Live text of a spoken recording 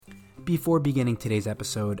Before beginning today's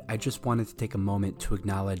episode, I just wanted to take a moment to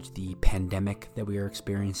acknowledge the pandemic that we are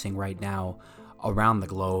experiencing right now around the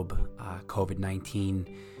globe,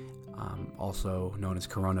 COVID-19, also known as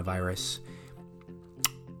coronavirus.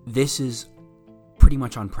 This is pretty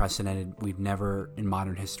much unprecedented. We've never in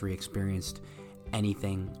modern history experienced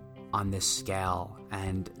anything on this scale,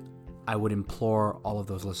 and I would implore all of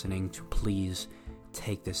those listening to please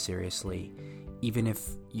take this seriously. Even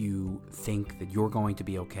if you think that you're going to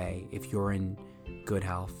be okay, if you're in good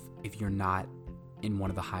health, if you're not in one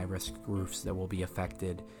of the high-risk groups that will be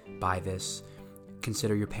affected by this,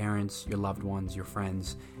 consider your parents, your loved ones, your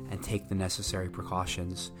friends, and take the necessary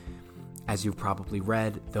precautions. As you've probably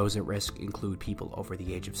read, those at risk include people over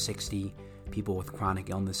the age of 60, people with chronic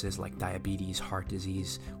illnesses like diabetes, heart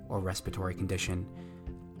disease, or respiratory condition.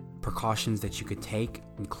 Precautions that you could take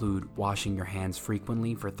include washing your hands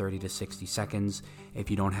frequently for 30 to 60 seconds.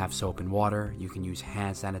 If you don't have soap and water, you can use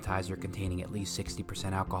hand sanitizer containing at least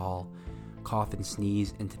 60% alcohol. Cough and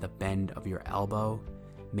sneeze into the bend of your elbow.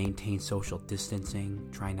 Maintain social distancing.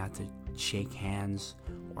 Try not to shake hands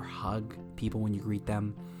or hug people when you greet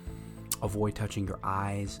them. Avoid touching your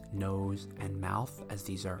eyes, nose, and mouth, as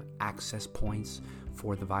these are access points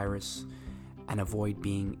for the virus. And avoid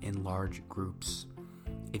being in large groups.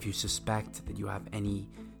 If you suspect that you have any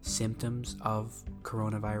symptoms of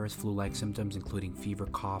coronavirus, flu-like symptoms, including fever,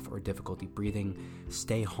 cough, or difficulty breathing,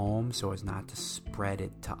 stay home so as not to spread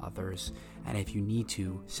it to others. And if you need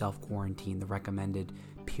to, self-quarantine. The recommended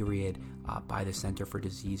period by the Center for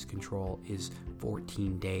Disease Control is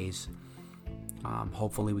 14 days.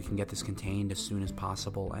 Hopefully we can get this contained as soon as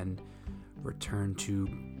possible and return to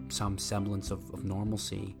some semblance of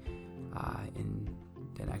normalcy in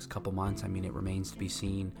the next couple months. I mean, it remains to be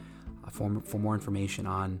seen. For more information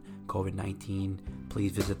on COVID-19,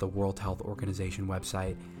 please visit the World Health Organization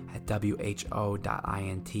website at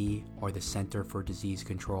who.int or the Center for Disease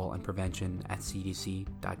Control and Prevention at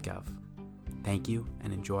cdc.gov. Thank you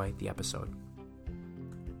and enjoy the episode.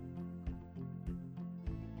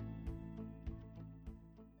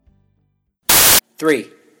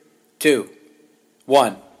 Three, two,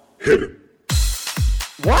 one. Hit it.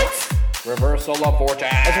 What? Reversal of fortune.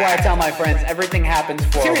 That's why I tell my friends everything happens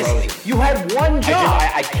for a reason. You had one job.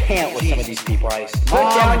 I can't with some of these people. Christ. Put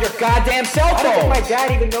down your goddamn cell phone. I don't think my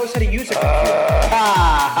dad even knows how to use a computer.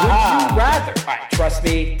 Would you rather? All right, trust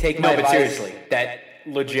me, take my advice. Seriously, that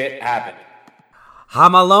legit happened.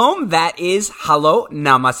 Hamalom, that is hello,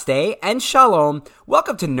 namaste, and shalom.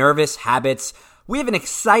 Welcome to Nervous Habits. We have an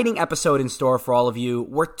exciting episode in store for all of you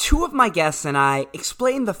where two of my guests and I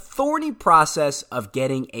explain the thorny process of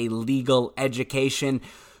getting a legal education.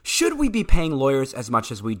 Should we be paying lawyers as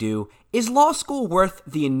much as we do? Is law school worth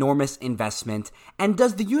the enormous investment? And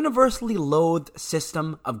does the universally loathed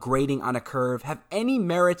system of grading on a curve have any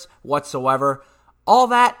merits whatsoever? All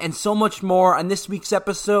that and so much more on this week's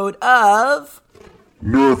episode of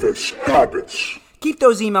Nervous Habits. Keep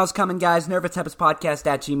those emails coming, guys.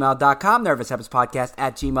 NervousHabitsPodcast@gmail.com.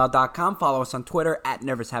 NervousHabitsPodcast@gmail.com. Follow us on Twitter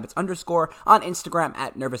 @NervousHabits_, on Instagram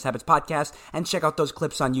 @NervousHabitsPodcast, and check out those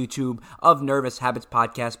clips on YouTube of Nervous Habits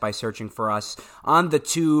Podcast by searching for us on the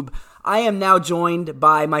tube. I am now joined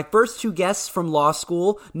by my first two guests from law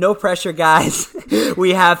school. No pressure, guys.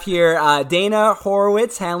 We have here Dana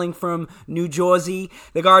Horowitz, hailing from New Jersey,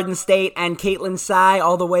 the Garden State, and Caitlin Tsai,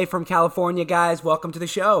 all the way from California. Guys, welcome to the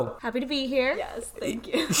show. Happy to be here. Yes, thank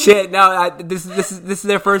you. Shit, no, this is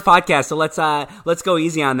their first podcast, so let's go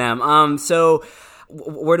easy on them. So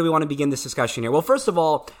where do we want to begin this discussion here? Well, first of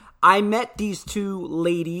all, I met these two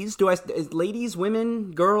ladies. Ladies,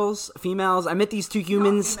 women, girls, females? I met these two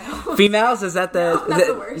humans. Females? Is that the... No, that's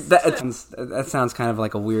the worst. That sounds kind of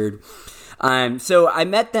like a weird... So I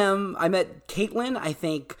met them. I met Caitlin, I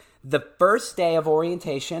think, the first day of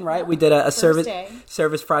orientation, right? We did a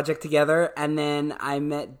service project together. And then I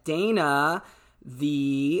met Dana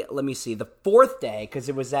the fourth day, because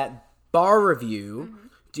it was at bar review. Mm-hmm.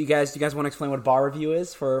 Do you guys want to explain what bar review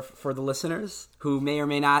is for the listeners who may or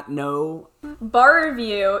may not know? Bar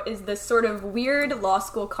review is this sort of weird law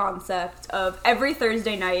school concept of every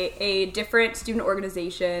Thursday night, a different student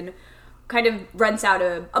organization kind of rents out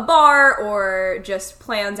a bar or just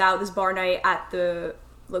plans out this bar night at the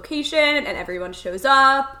location, and everyone shows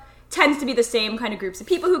up. Tends to be the same kind of groups of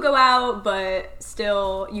people who go out, but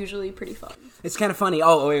still usually pretty fun. It's kind of funny.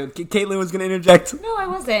 Oh, wait, Caitlin was going to interject. No, I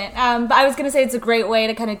wasn't. But I was going to say it's a great way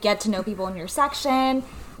to kind of get to know people in your section.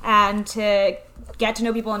 and to get to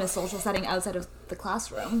know people in a social setting outside of the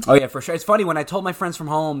classroom. Oh yeah, for sure. It's funny when I told my friends from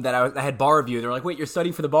home that I had bar review. They're like, "Wait, you're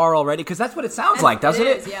studying for the bar already?" Because that's what it sounds like, doesn't it?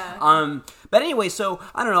 It is, yeah. But anyway, so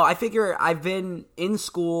I don't know. I figure I've been in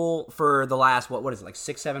school for the last what is it, like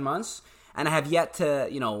 6-7 months, and I have yet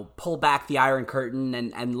to pull back the iron curtain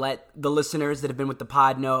and let the listeners that have been with the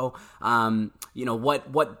pod know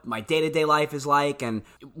what my day-to-day life is like and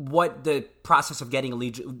what the process of getting a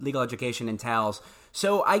legal education entails.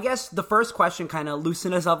 So I guess the first question, kind of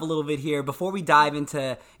loosen us up a little bit here before we dive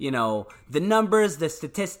into, the numbers, the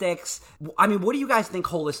statistics. I mean, what do you guys think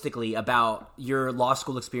holistically about your law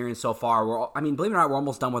school experience so far? Believe it or not, we're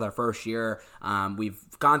almost done with our first year. We've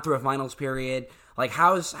gone through a finals period. Like,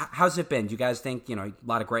 how's it been? Do you guys think, a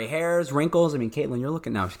lot of gray hairs, wrinkles? I mean, Caitlin, you're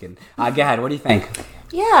looking now. Just kidding. Go ahead. What do you think?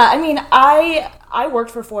 Yeah, I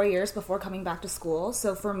worked for 4 years before coming back to school.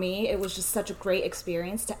 So for me, it was just such a great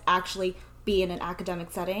experience to actually be in an academic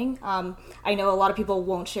setting. I know a lot of people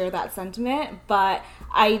won't share that sentiment, but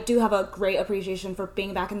I do have a great appreciation for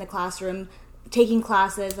being back in the classroom, taking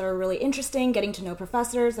classes that are really interesting, getting to know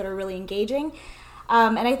professors that are really engaging.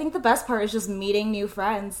 And I think the best part is just meeting new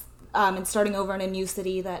friends and starting over in a new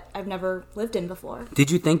city that I've never lived in before. Did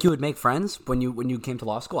you think you would make friends when you came to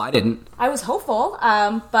law school? I didn't. I was hopeful,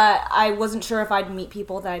 but I wasn't sure if I'd meet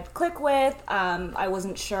people that I'd click with. I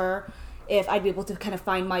wasn't sure if I'd be able to kind of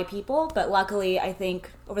find my people, but luckily I think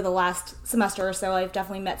over the last semester or so I've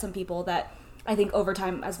definitely met some people that I think over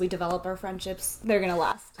time as we develop our friendships, they're going to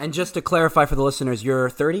last. And just to clarify for the listeners, you're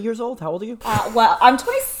 30 years old? How old are you? Well, I'm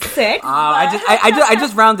 26. I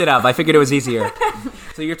just rounded up. I figured it was easier.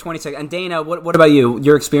 So you're 26. And Dana, what about you?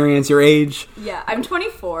 Your experience, your age? Yeah, I'm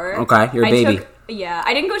 24. Okay, you're a baby.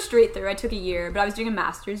 I didn't go straight through. I took a year, but I was doing a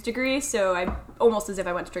master's degree, so I'm almost as if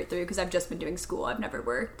I went straight through because I've just been doing school. I've never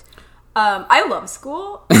worked. I love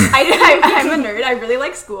school. I'm a nerd. I really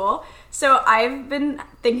like school. So I've been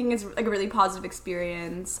thinking it's like a really positive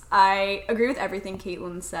experience. I agree with everything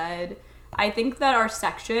Caitlin said. I think that our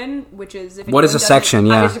section, which is... What is a section?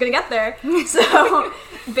 Yeah. I was just going to get there. So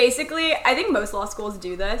basically, I think most law schools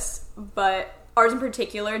do this, but ours in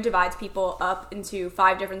particular divides people up into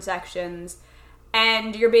 5 different sections.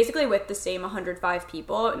 And you're basically with the same 105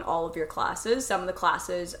 people in all of your classes. Some of the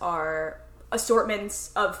classes are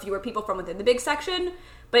assortments of fewer people from within the big section,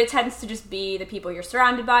 but it tends to just be the people you're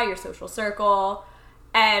surrounded by, your social circle.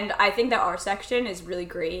 And I think that our section is really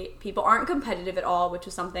great. People aren't competitive at all, which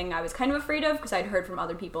is something I was kind of afraid of because I'd heard from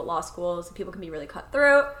other people at law schools that people can be really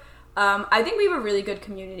cutthroat. I think we have a really good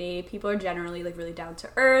community. People are generally like really down to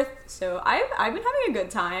earth. So I've been having a good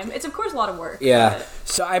time. It's of course a lot of work. Yeah. But...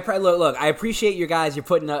 So I look. I appreciate you guys. You're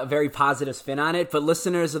putting a very positive spin on it. But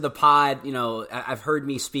listeners of the pod, I've heard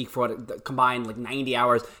me speak for what combined like 90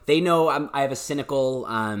 hours. They know I have a cynical,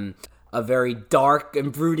 a very dark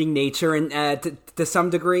and brooding nature, and to some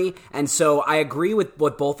degree. And so I agree with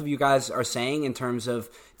what both of you guys are saying in terms of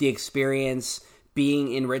the experience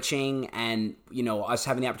being enriching and, us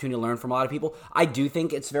having the opportunity to learn from a lot of people. I do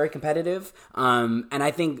think it's very competitive. And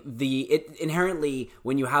I think inherently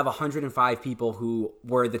when you have 105 people who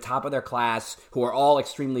were the top of their class, who are all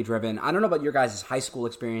extremely driven, I don't know about your guys' high school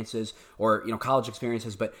experiences or, college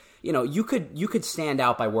experiences, but, you could stand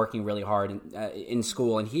out by working really hard in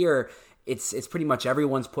school. And here, it's pretty much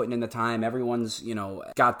everyone's putting in the time. Everyone's,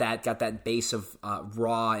 got that base of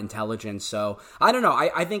raw intelligence. So I don't know.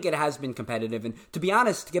 I think it has been competitive. And to be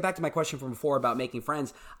honest, to get back to my question from before about making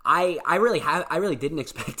friends, I really didn't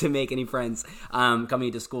expect to make any friends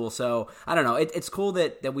coming to school. So I don't know. It's cool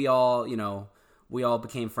that we all, we all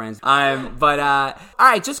became friends. But all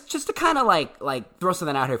right, just to kind of like throw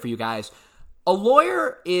something out here for you guys. A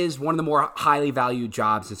lawyer is one of the more highly valued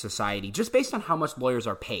jobs in society, just based on how much lawyers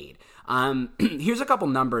are paid. Here's a couple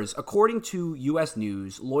numbers. According to U.S.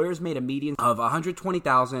 News, lawyers made a median of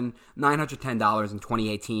 $120,910 in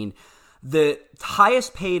 2018. The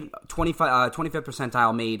highest paid 25th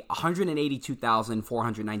percentile made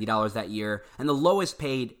 $182,490 that year, and the lowest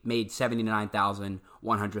paid made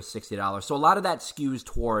 $79,160. So a lot of that skews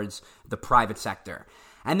towards the private sector.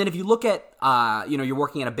 And then if you look at, you're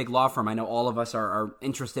working at a big law firm, I know all of us are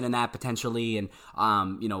interested in that potentially, and, a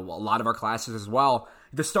lot of our classes as well.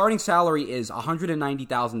 The starting salary is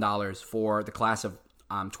 $190,000 for the class of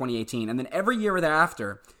 2018. And then every year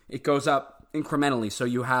thereafter, it goes up incrementally. So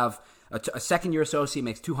you have a second-year associate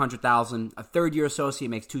makes $200,000, a third-year associate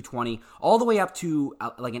makes $220,000, all the way up to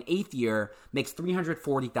like an eighth year makes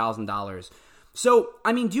 $340,000. So,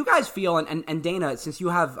 I mean, do you guys feel, and Dana, since you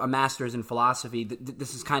have a master's in philosophy,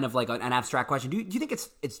 this is kind of like an abstract question. Do you think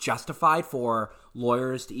it's justified for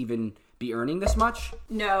lawyers to even be earning this much?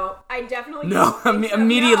 No, I definitely No, don't think so.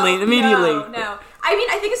 immediately. No. I mean,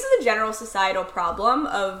 I think this is a general societal problem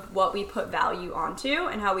of what we put value onto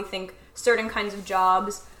and how we think certain kinds of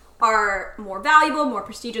jobs are more valuable, more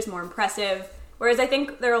prestigious, more impressive. Whereas I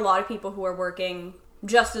think there are a lot of people who are working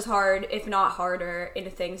just as hard, if not harder, into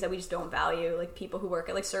things that we just don't value, like people who work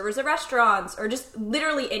at like servers at restaurants or just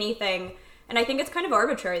literally anything. And I think it's kind of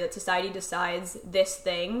arbitrary that society decides this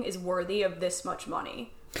thing is worthy of this much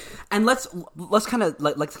money. And let's kind of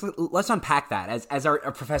let's unpack that as our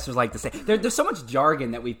professors like to say. There's so much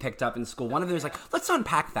jargon that we picked up in school. One of them is like, let's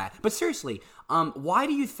unpack that. But seriously, why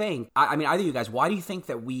do you think? I mean, either of you guys, why do you think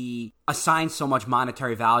that we assign so much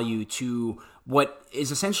monetary value to what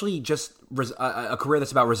is essentially just a career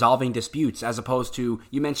that's about resolving disputes, as opposed to,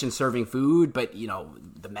 you mentioned serving food, but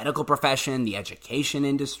the medical profession, the education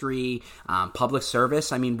industry, public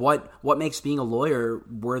service. I mean, what makes being a lawyer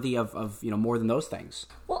worthy of more than those things?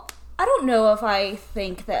 Well, I don't know if I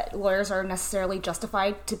think that lawyers are necessarily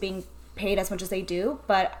justified to being paid as much as they do,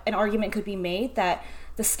 but an argument could be made that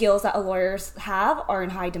the skills that lawyers have are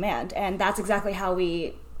in high demand, and that's exactly how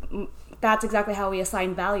we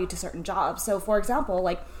assign value to certain jobs. So, for example,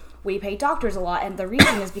 like, we pay doctors a lot, and the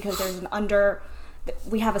reason is because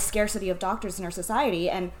we have a scarcity of doctors in our society,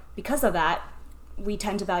 and because of that, we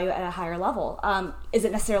tend to value it at a higher level. Is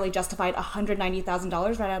it necessarily justified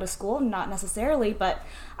 $190,000 right out of school? Not necessarily, but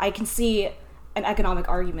I can see an economic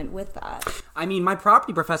argument with that. I mean, my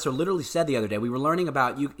property professor literally said the other day, we were learning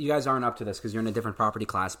about, you guys aren't up to this because you're in a different property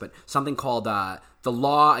class, but something called the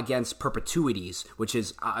law against perpetuities, which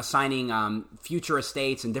is assigning future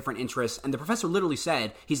estates and different interests. And the professor literally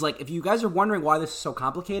said, he's like, if you guys are wondering why this is so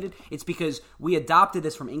complicated, it's because we adopted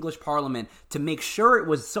this from English Parliament to make sure it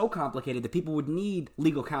was so complicated that people would need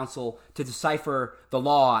legal counsel to decipher the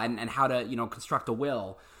law and how to, construct a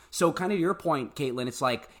will. So kind of your point, Caitlin, it's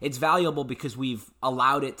like, it's valuable because we've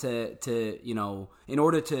allowed it to in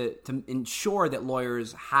order to ensure that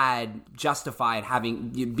lawyers had justified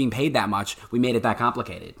being paid that much, we made it that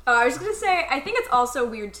complicated. I was going to say, I think it's also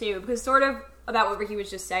weird too, because sort of about what Ricky was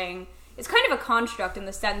just saying, it's kind of a construct in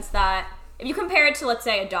the sense that if you compare it to, let's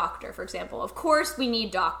say, a doctor, for example, of course we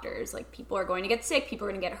need doctors. Like, people are going to get sick, people are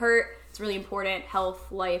going to get hurt. It's really important.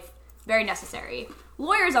 Health, life, very necessary.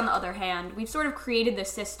 Lawyers, on the other hand, we've sort of created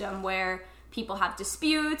this system where people have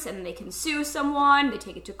disputes and they can sue someone, they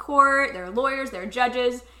take it to court, there are lawyers, there are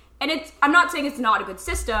judges, and I'm not saying it's not a good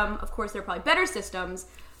system, of course there are probably better systems,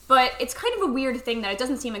 but it's kind of a weird thing that it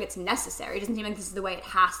doesn't seem like it's necessary, it doesn't seem like this is the way it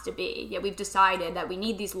has to be, yet we've decided that we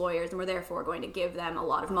need these lawyers and we're therefore going to give them a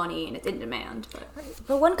lot of money and it's in demand.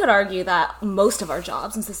 But one could argue that most of our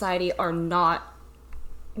jobs in society are not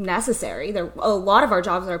necessary. A lot of our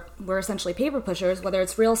jobs we're essentially paper pushers, whether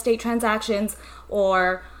it's real estate transactions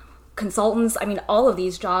or consultants. I mean, all of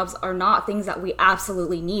these jobs are not things that we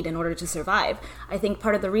absolutely need in order to survive. I think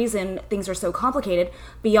part of the reason things are so complicated,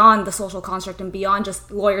 beyond the social construct and beyond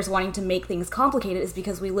just lawyers wanting to make things complicated, is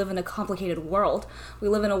because we live in a complicated world. We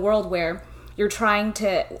live in a world where you're trying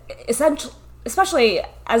to especially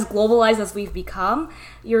as globalized as we've become,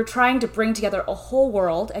 you're trying to bring together a whole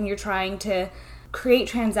world, and you're trying to create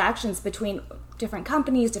transactions between different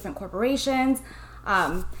companies, different corporations,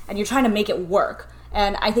 and you're trying to make it work.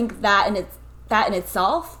 And I think that in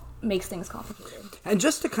itself makes things complicated. And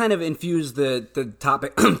just to kind of infuse the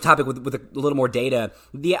topic with a little more data,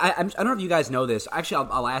 I don't know if you guys know this. Actually,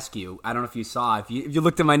 I'll ask you. I don't know if you saw, if you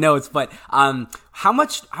looked at my notes, but how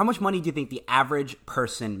much money do you think the average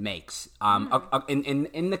person makes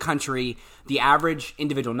in the country? The average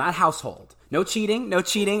individual, not household. No cheating.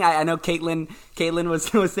 I know Caitlin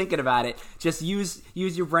was thinking about it. Just use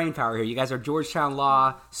your brain power here. You guys are Georgetown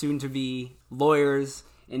Law, soon to be lawyers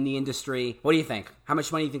in the industry. What do you think? How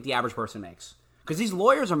much money do you think the average person makes? Because these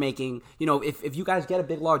lawyers are making, if you guys get a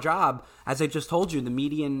big law job, as I just told you, the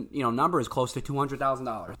median, number is close to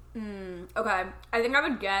 $200,000. Okay. I think I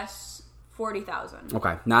would guess 40,000.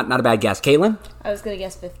 Okay. Not a bad guess. Caitlin? I was going to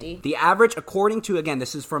guess 50. The average, according to, again,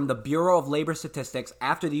 this is from the Bureau of Labor Statistics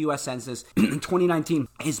after the U.S. Census in 2019,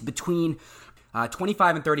 is between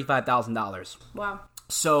 $25,000 and $35,000. Wow.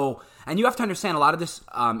 So, and you have to understand, a lot of this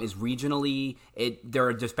is regionally. There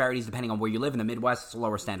are disparities depending on where you live. In the Midwest, it's a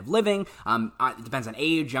lower standard of living. It depends on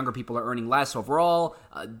age. Younger people are earning less overall.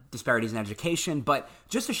 Disparities in education. But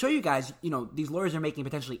just to show you guys, these lawyers are making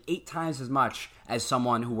potentially 8 times as much as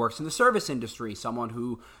someone who works in the service industry, someone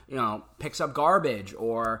who, picks up garbage,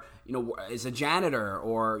 or, is a janitor,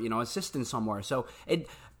 or, assistant somewhere. So it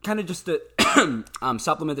kind of just to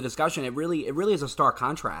supplement the discussion, it really is a stark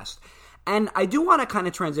contrast. And I do want to kind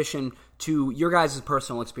of transition to your guys'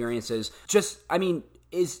 personal experiences.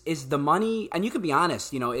 is the money, and you can be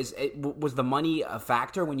honest, was the money a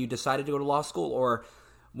factor when you decided to go to law school? Or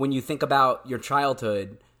when you think about your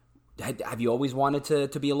childhood, have you always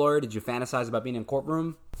wanted to be a lawyer? Did you fantasize about being in a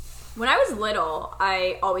courtroom? When I was little,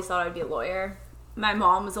 I always thought I would be a lawyer. My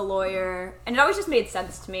mom was a lawyer, and it always just made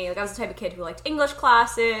sense to me. Like, I was the type of kid who liked English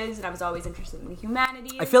classes, and I was always interested in the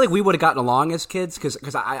humanities. I feel like we would have gotten along as kids, because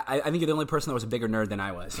I think you're the only person that was a bigger nerd than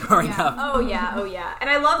I was growing up. Oh, yeah. And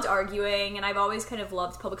I loved arguing, and I've always kind of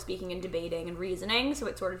loved public speaking and debating and reasoning, so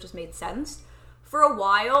it sort of just made sense. For a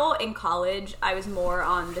while in college, I was more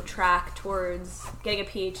on the track towards getting a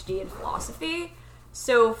PhD in philosophy.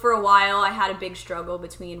 So for a while, I had a big struggle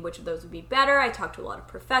between which of those would be better. I talked to a lot of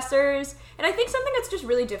professors. And I think something that's just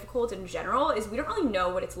really difficult in general is we don't really know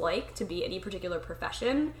what it's like to be any particular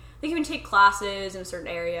profession. I think you can take classes in a certain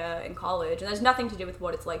area in college, and there's nothing to do with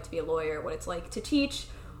what it's like to be a lawyer, what it's like to teach,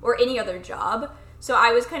 or any other job. So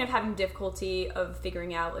I was kind of having difficulty of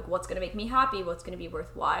figuring out, like, what's going to make me happy, what's going to be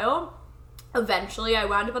worthwhile. Eventually, I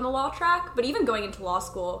wound up on the law track, but even going into law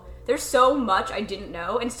school, there's so much I didn't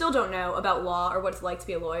know and still don't know about law or what it's like to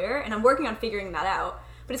be a lawyer, and I'm working on figuring that out.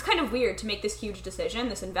 But it's kind of weird to make this huge decision,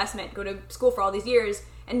 this investment, go to school for all these years,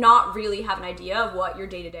 and not really have an idea of what your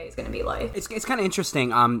day-to-day is going to be like. It's kind of interesting,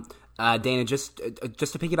 Dana, just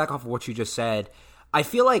to piggyback off of what you just said. I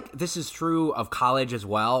feel like this is true of college as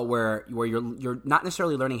well, where you're not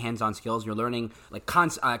necessarily learning hands-on skills, you're learning like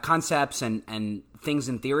concepts and things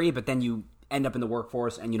in theory, but then you end up in the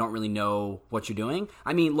workforce and you don't really know what you're doing.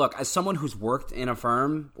 I mean, look, as someone who's worked in a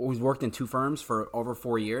firm, or who's worked in 2 firms for over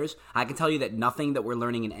 4 years, I can tell you that nothing that we're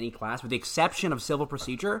learning in any class, with the exception of civil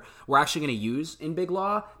procedure, we're actually going to use in big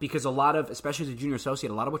law, because a lot of, especially as a junior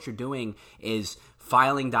associate, a lot of what you're doing is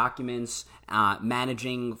filing documents,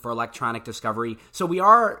 managing for electronic discovery. So we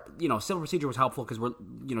are, civil procedure was helpful because we're,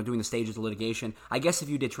 doing the stages of litigation. I guess if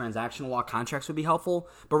you did transactional law, contracts would be helpful.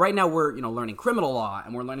 But right now we're, learning criminal law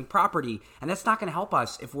and we're learning property. And that's not going to help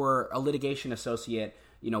us if we're a litigation associate,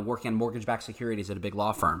 working on mortgage-backed securities at a big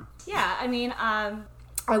law firm. Yeah, I mean,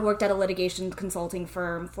 I worked at a litigation consulting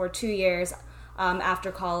firm for 2 years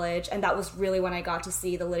after college, and that was really when I got to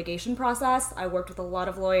see the litigation process. I worked with a lot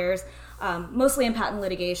of lawyers, mostly in patent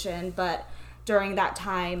litigation, but during that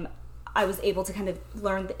time, I was able to kind of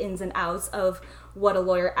learn the ins and outs of what a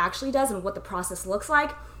lawyer actually does and what the process looks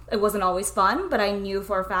like. It wasn't always fun, but I knew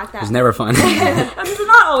for a fact that... It was never fun. It's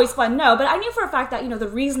not always fun, no, but I knew for a fact that, the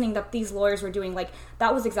reasoning that these lawyers were doing,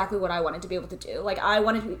 that was exactly what I wanted to be able to do. I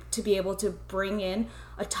wanted to be able to bring in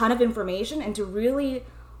a ton of information and to really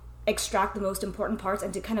extract the most important parts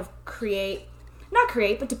and to kind of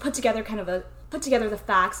but to put together the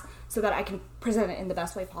facts so that I can present it in the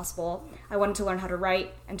best way possible. I wanted to learn how to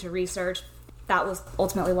write and to research. That was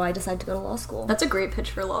ultimately why I decided to go to law school. That's a great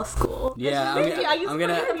pitch for law school. Yeah, I'm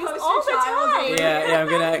gonna all the time. Yeah,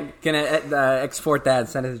 I'm gonna export that and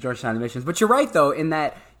send it to Georgetown Admissions. But you're right though, in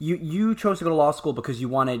that you chose to go to law school because you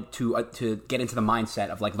wanted to get into the mindset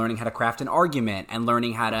of learning how to craft an argument and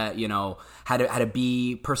learning how to how to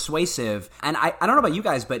be persuasive. And I don't know about you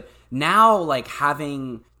guys, but now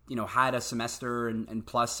having had a semester and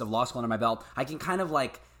plus of law school under my belt, I can kind of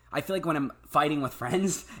I feel like when I'm fighting with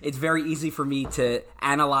friends, it's very easy for me to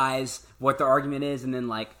analyze what the argument is and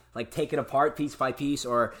then take it apart piece by piece,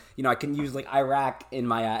 or I can use IRAC in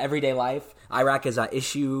my everyday life. IRAC is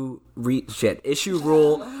issue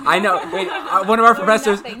rule. I know. Wait, one of our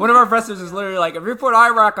professors is literally if you put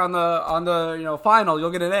IRAC on the final,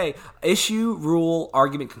 you'll get an A. Issue, rule,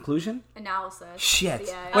 argument, conclusion, analysis. Shit.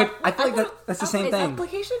 Yeah. Wait, I feel like that's the same thing.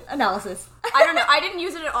 Application analysis. I don't know. I didn't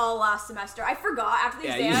use it at all last semester. I forgot after the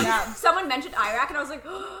exam. Yeah. Someone mentioned IRAC, and I was like,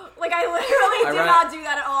 I literally did not do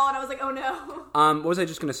that at all, and I was like, oh no. What was I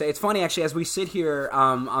just gonna say? It's funny actually. As we sit here,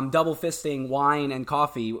 I'm double fisting wine and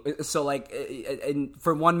coffee. So and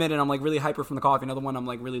for 1 minute I'm really hyper from the coffee. Another one I'm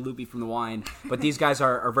really loopy from the wine. But these guys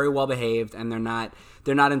are very well behaved and they're not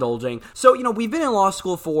indulging. So we've been in law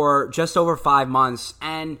school for just over 5 months,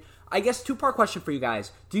 and I guess 2-part question for you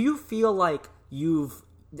guys. Do you feel like you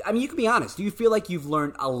can be honest. Do you feel like you've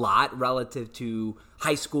learned a lot relative to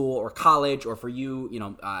high school or college, or for you,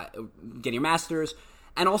 getting your master's?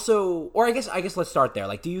 And also, or I guess let's start there.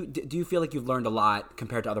 Do you feel like you've learned a lot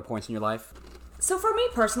compared to other points in your life? So for me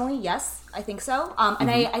personally, yes, I think so. And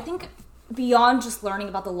I think beyond just learning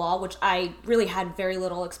about the law, which I really had very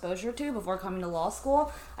little exposure to before coming to law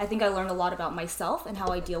school, I think I learned a lot about myself and how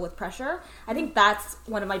I deal with pressure. I think that's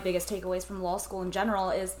one of my biggest takeaways from law school in general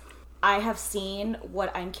is I have seen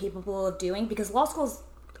what I'm capable of doing, because law school's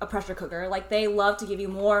a pressure cooker. They love to give you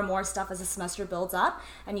more and more stuff as the semester builds up,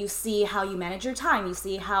 and you see how you manage your time, you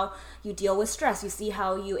see how you deal with stress, you see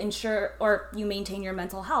how you ensure or you maintain your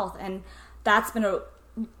mental health, and that's been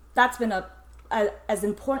that's been as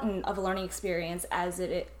important of a learning experience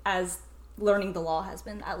as learning the law has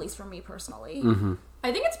been, at least for me personally. Mm-hmm.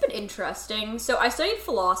 I think it's been interesting. So I studied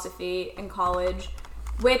philosophy in college,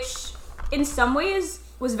 which in some ways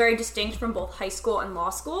was very distinct from both high school and law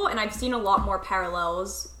school, and I've seen a lot more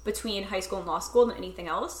parallels between high school and law school than anything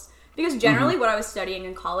else. Because generally what I was studying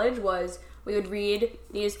in college was we would read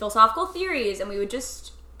these philosophical theories and we would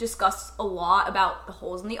just discuss a lot about the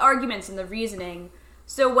holes in the arguments and the reasoning.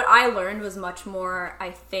 So what I learned was much more,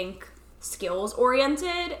 I think,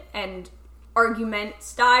 skills-oriented and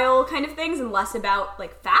argument-style kind of things and less about,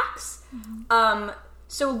 like, facts.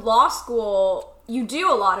 So law school, you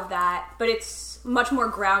do a lot of that, but it's much more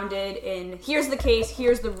grounded in here's the case,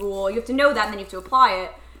 here's the rule. You have to know that and then you have to apply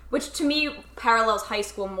it, which to me parallels high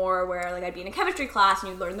school more, where like I'd be in a chemistry class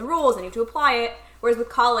and you'd learn the rules and you have to apply it, whereas with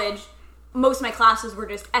college, most of my classes were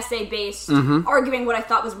just essay-based, arguing what I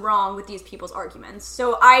thought was wrong with these people's arguments.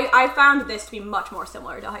 So I found this to be much more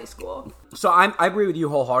similar to high school. So I agree with you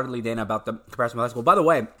wholeheartedly, Dana, about the comparison with high school. By the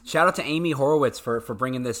way, shout out to Amy Horowitz for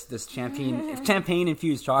bringing this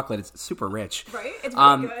champagne-infused chocolate. It's super rich. Right? It's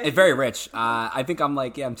really good. It's very rich. I think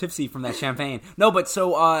I'm tipsy from that champagne. No, but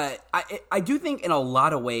so I do think in a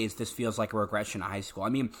lot of ways this feels like a regression of high school. I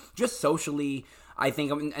mean, just socially, I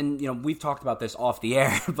think, and you know, we've talked about this off the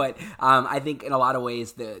air, but I think in a lot of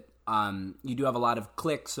ways that you do have a lot of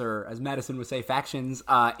cliques, or as Madison would say, factions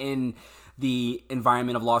in the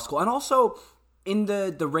environment of law school, and also in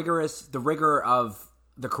the rigor of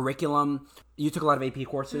the curriculum. You took a lot of AP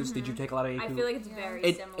courses. Did you take a lot of AP? I feel like it's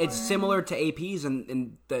very similar. It's similar to APs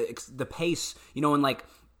and the pace, you know, and like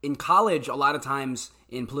in college, a lot of times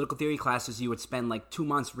in political theory classes, you would spend like 2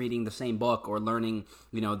 months reading the same book or learning,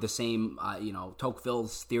 you know, the same,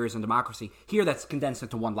 Tocqueville's Theories on Democracy. Here, that's condensed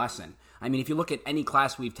into one lesson. I mean, if you look at any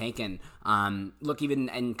class we've taken, look even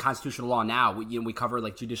in constitutional law now, we cover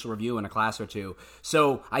like judicial review in a class or two.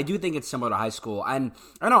 So I do think it's similar to high school. And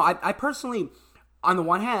I don't know, I personally, on the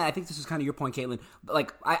one hand, I think this is kind of your point, Caitlin.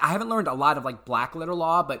 Like, I haven't learned a lot of like black letter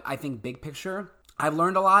law, but I think big picture, I've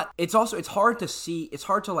learned a lot. It's hard to see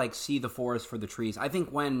the forest for the trees. I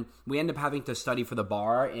think when we end up having to study for the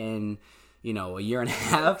bar in, a year and a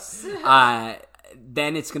half,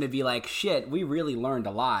 then it's going to be like, shit, we really learned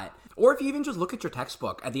a lot. Or if you even just look at your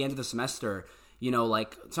textbook at the end of the semester,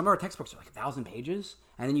 like some of our textbooks are like 1,000 pages,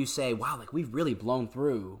 and then you say, wow, like we've really blown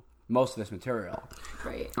through most of this material.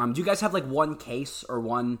 Right. Do you guys have like one case or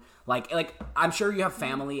one like I'm sure you have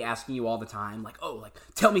family asking you all the time, like, oh, like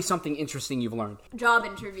tell me something interesting you've learned. Job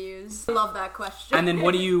interviews. I love that question. And then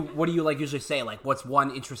what do you like usually say? Like, what's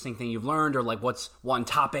one interesting thing you've learned, or like what's one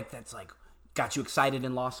topic that's like got you excited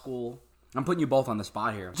in law school? I'm putting you both on the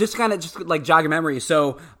spot here. Just like jog your memory.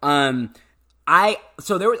 So there's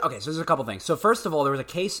a couple things. So first of all, there was a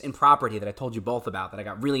case in property that I told you both about that I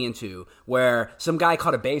got really into, where some guy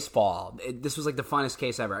caught a baseball. This was like the funnest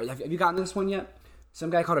case ever. Have you gotten this one yet? Some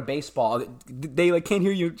guy caught a baseball. They like can't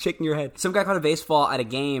hear you shaking your head. Some guy caught a baseball at a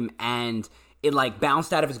game and it like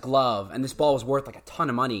bounced out of his glove, and this ball was worth like a ton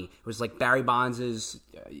of money. It was like Barry Bonds'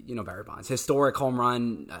 historic home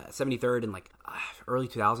run, 73rd in like early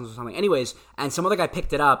 2000s or something. Anyways, and some other guy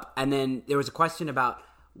picked it up, and then there was a question about,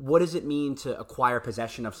 what does it mean to acquire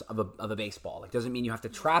possession of a baseball? Like, does it mean you have to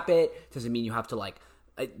trap it? Does it mean you have to like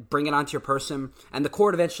bring it onto your person? And the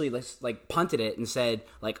court eventually like punted it and said,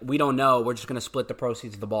 like, we don't know. We're just going to split the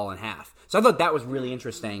proceeds of the ball in half. So I thought that was really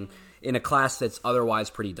interesting in a class that's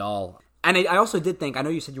otherwise pretty dull. And I also did think, I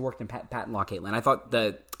know you said you worked in patent law, Caitlin. I thought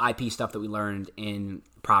the IP stuff that we learned in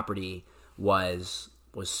property was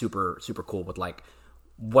super, super cool with like,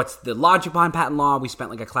 what's the logic behind patent law? We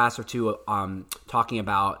spent like a class or two talking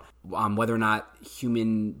about whether or not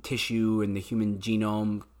human tissue and the human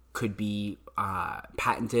genome could be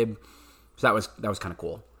patented. So that was kind of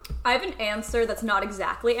cool. I have an answer that's not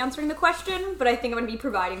exactly answering the question, but I think I'm going to be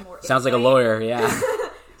providing more Sounds insight. like a lawyer, yeah.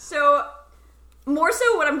 So, more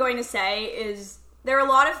so what I'm going to say is there are a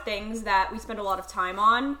lot of things that we spend a lot of time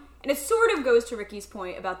on, and it sort of goes to Ricky's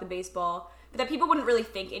point about the baseball, but that people wouldn't really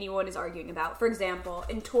think anyone is arguing about. For example,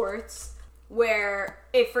 in torts, where,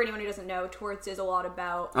 if for anyone who doesn't know, torts is a lot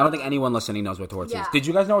about... I don't think anyone listening knows what torts Yeah. is. Did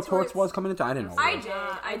you guys know what torts was coming into? I didn't know what it was.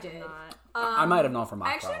 I did. I might have known from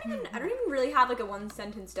I don't even really have like a one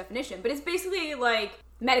sentence definition, but it's basically like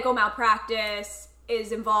medical malpractice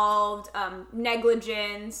is involved,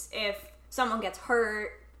 negligence, if someone gets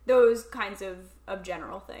hurt, those kinds of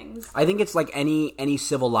general things. I think it's like any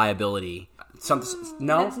civil liability.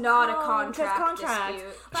 No? It's not a contract dispute.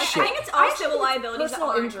 I think it's all civil liabilities that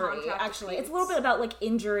personal aren't injury, contract actually. disputes. It's a little bit about like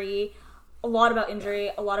injury, a lot about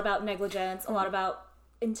negligence, a lot about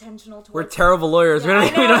intentional torts. We're terrible lawyers.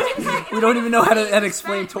 Yeah, We don't even know how to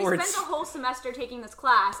explain We torts. spent a whole semester taking this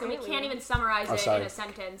class, and we can't even summarize it sorry. in a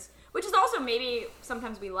sentence. Which is also maybe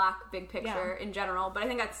sometimes we lack big picture in general, but I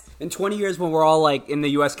think that's... In 20 years when we're all like in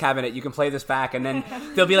the U.S. cabinet, you can play this back and then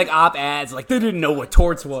there'll be like op-eds like they didn't know what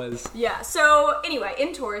torts was. Yeah, so anyway,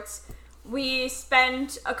 in torts, we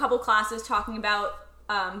spent a couple classes talking about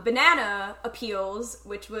banana appeals,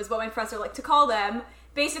 which was what my professor liked to call them.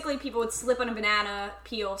 Basically, people would slip on a banana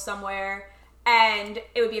peel somewhere, and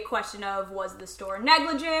it would be a question of, was the store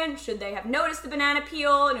negligent? Should they have noticed the banana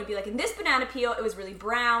peel? And it would be like, in this banana peel, it was really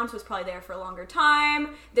brown, so it was probably there for a longer time.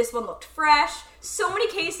 This one looked fresh. So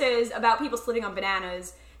many cases about people slipping on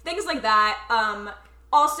bananas. Things like that.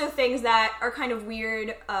 Also, things that are kind of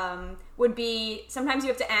weird would be, sometimes you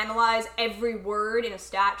have to analyze every word in a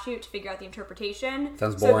statute to figure out the interpretation.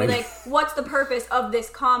 Sounds boring. So it'd be like, what's the purpose of this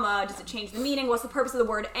comma? Does it change the meaning? What's the purpose of the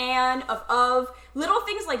word and, of? Little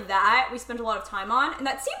things like that we spent a lot of time on, and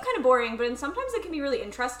that seemed kind of boring, but sometimes it can be really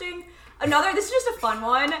interesting. This is just a fun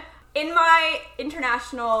one. In my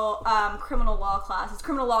international criminal law class, it's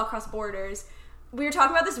criminal law across borders, we were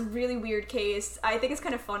talking about this really weird case. I think it's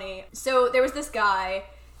kind of funny. So there was this guy,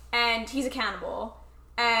 and he's a cannibal.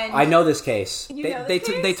 And I know this case. You know this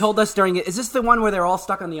case? They told us during it. Is this the one where they're all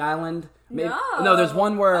stuck on the island? No, there's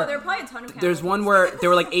one where... Oh, there are probably a ton of cannibals. There's one where there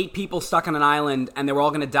were like 8 people stuck on an island, and they were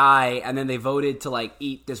all going to die, and then they voted to like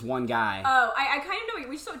eat this one guy. Oh, I kind of know.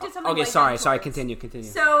 We did something like sorry, that. continue.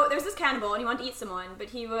 So there's this cannibal, and he wanted to eat someone, but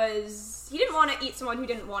he didn't want to eat someone who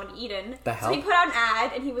didn't want to be eaten. The hell? So he put out an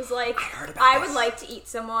ad, and he was like, I would like to eat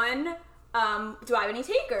someone. Do I have any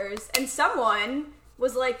takers? And someone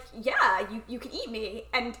was like, yeah, you can eat me.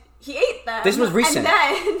 And he ate them. This was recent. And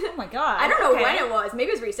then... Oh my god. I don't know when it was. Maybe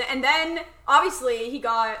it was recent. And then, obviously,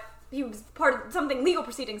 he was part of something, legal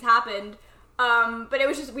proceedings happened. But it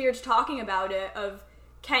was just weird talking about it, of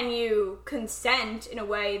can you consent in a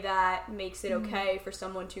way that makes it okay for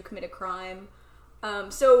someone to commit a crime?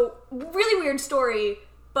 So, really weird story,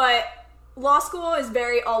 but law school is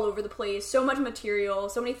very all over the place. So much material,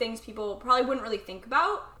 so many things people probably wouldn't really think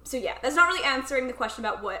about. So yeah, that's not really answering the question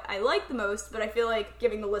about what I like the most, but I feel like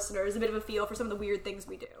giving the listeners a bit of a feel for some of the weird things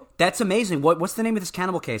we do. That's amazing. What's the name of this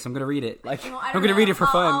cannibal case? I'm going to read it. Well, I'm going to read it for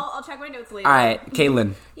fun. I'll check my notes later. All right,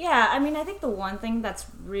 Caitlin. Yeah, I mean, I think the one thing that's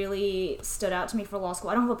really stood out to me for law school,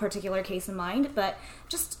 I don't have a particular case in mind, but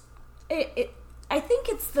just I think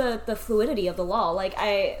it's the fluidity of the law. Like,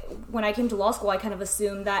 when I came to law school, I kind of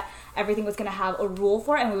assumed that everything was going to have a rule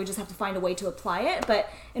for it, and we would just have to find a way to apply it. But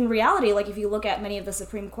in reality, like, if you look at many of the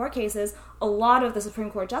Supreme Court cases, a lot of the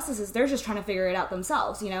Supreme Court justices, they're just trying to figure it out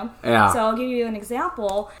themselves, you know? Yeah. So I'll give you an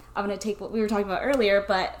example. I'm going to take what we were talking about earlier,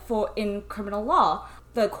 but in criminal law,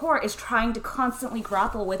 the court is trying to constantly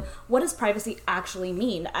grapple with what does privacy actually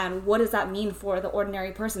mean, and what does that mean for the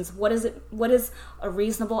ordinary persons? What is a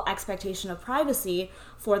reasonable expectation of privacy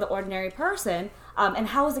for the ordinary person, and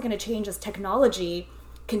how is it going to change as technology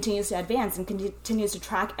continues to advance and continues to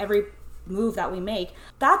track every move that we make?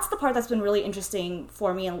 That's the part that's been really interesting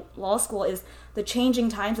for me in law school, is the changing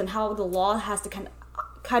times and how the law has to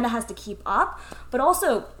kind of has to keep up, but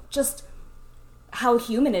also just how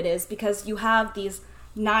human it is, because you have these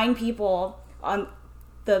 9 people on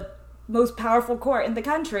the most powerful court in the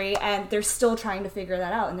country, and they're still trying to figure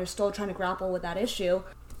that out, and they're still trying to grapple with that issue.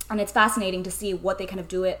 And it's fascinating to see what they kind of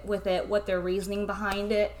do with it, what their reasoning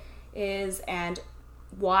behind it is, and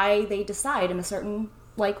why they decide in a certain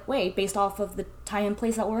way based off of the time and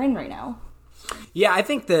place that we're in right now. Yeah, I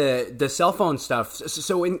think the cell phone stuff.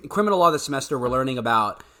 So in criminal law this semester, we're learning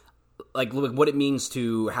about what it means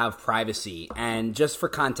to have privacy. And just for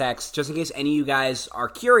context, just in case any of you guys are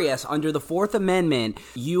curious, under the 4th Amendment,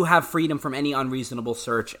 you have freedom from any unreasonable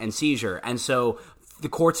search and seizure. And so the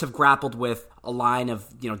courts have grappled with a line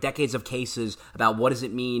of, decades of cases about what does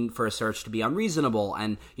it mean for a search to be unreasonable,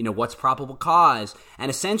 and, what's probable cause.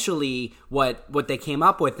 And essentially what they came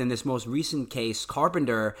up with in this most recent case,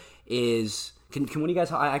 Carpenter, is... Can one of you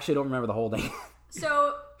guys... I actually don't remember the whole thing.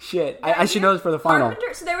 So... Shit, I should know this for the final.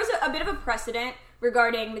 So there was a bit of a precedent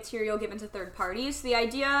regarding material given to third parties. So the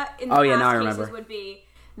idea in the past cases would be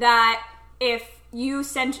that if you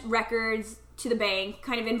sent records to the bank,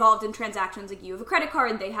 kind of involved in transactions, like you have a credit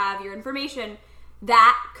card, they have your information,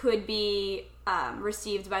 that could be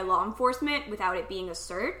received by law enforcement without it being a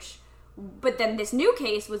search. But then this new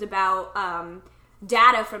case was about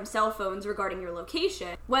data from cell phones regarding your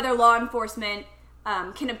location, whether law enforcement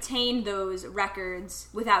can obtain those records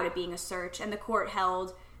without it being a search. And the court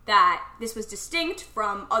held that this was distinct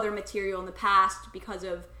from other material in the past because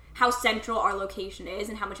of how central our location is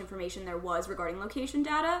and how much information there was regarding location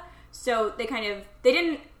data. So they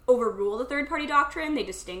didn't overrule the third-party doctrine. They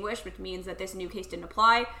distinguish, which means that this new case didn't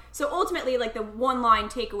apply. So ultimately, like, the one-line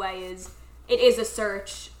takeaway is it is a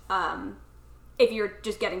search if you're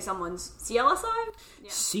just getting someone's CLSI? Yeah.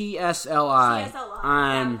 CSLI.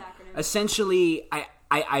 CSLI. Essentially,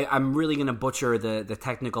 I'm really going to butcher the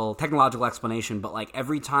technological explanation, but like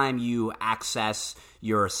every time you access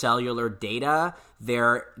your cellular data,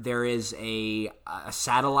 there is a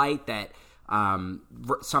satellite that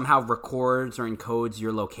somehow records or encodes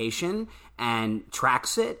your location and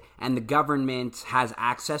tracks it, and the government has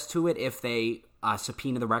access to it if they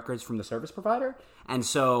subpoena the records from the service provider. And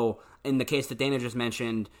so, in the case that Dana just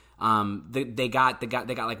mentioned, they got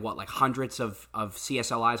like hundreds of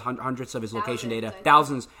CSLIs, hundreds of his location data,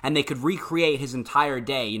 thousands, and they could recreate his entire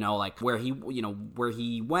day, like where he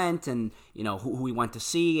went and who he went to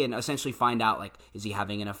see, and essentially find out, like, is he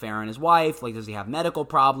having an affair on his wife, like, does he have medical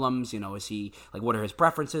problems, is he, like, what are his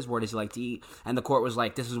preferences, where does he like to eat? And the court was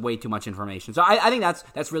like, this is way too much information. So I think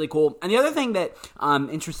that's really cool. And the other thing that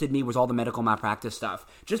interested me was all the medical malpractice stuff,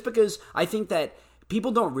 just because I think that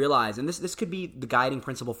people don't realize, and this could be the guiding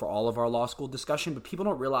principle for all of our law school discussion, but people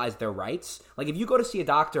don't realize their rights. Like, if you go to see a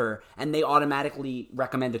doctor and they automatically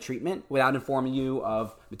recommend a treatment without informing you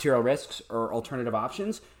of material risks or alternative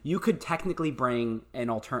options, you could technically bring an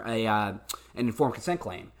informed consent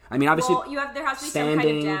claim. I mean, obviously, there has to be some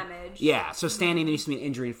kind of damage. Yeah, so standing, there needs to be an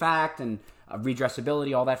injury in fact, and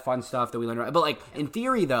redressability, all that fun stuff that we learned. But, like, in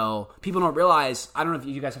theory, though, people don't realize, I don't know if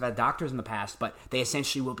you guys have had doctors in the past, but they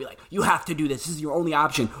essentially will be like, you have to do this is your only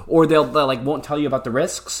option, or they'll like, won't tell you about the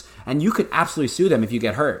risks, and you could absolutely sue them if you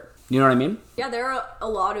get hurt. You know what I mean? Yeah, there are a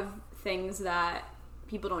lot of things that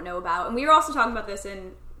people don't know about, and we were also talking about this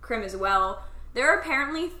in Crim as well. There are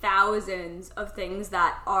apparently thousands of things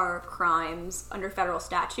that are crimes under federal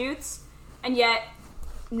statutes, and yet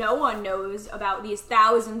no one knows about these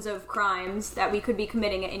thousands of crimes that we could be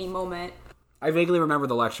committing at any moment. I vaguely remember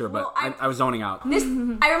the lecture, but I was zoning out.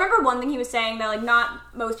 I remember one thing he was saying that, like, not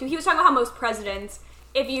most people... He was talking about how most presidents,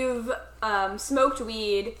 if you've smoked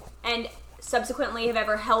weed and subsequently have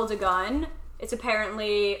ever held a gun, it's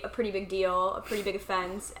apparently a pretty big deal, a pretty big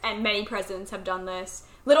offense, and many presidents have done this.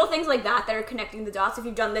 Little things like that are connecting the dots. If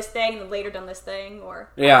you've done this thing and then later done this thing, or...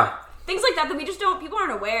 Yeah. Things like that we just don't... People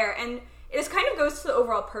aren't aware, and... This kind of goes to the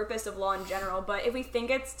overall purpose of law in general, but if we think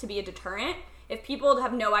it's to be a deterrent, if people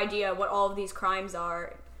have no idea what all of these crimes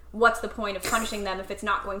are, what's the point of punishing them if it's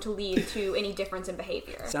not going to lead to any difference in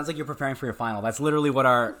behavior? Sounds like you're preparing for your final. That's literally what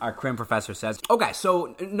our crim professor says. Okay,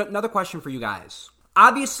 so another question for you guys.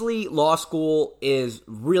 Obviously, law school is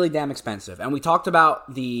really damn expensive, and we talked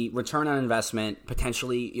about the return on investment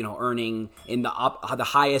potentially, earning in the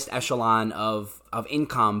highest echelon of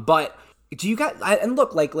income, but do you guys, and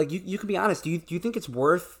look, like you can be honest, do you think it's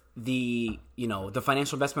worth the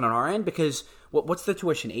financial investment on our end? Because what's the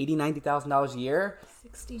tuition, $80,000-$90,000 a year?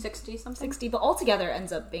 60 something. 60, but altogether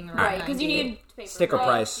ends up being around right, because you need paper sticker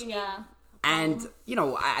price. Yeah. And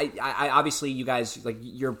I obviously, you guys, like,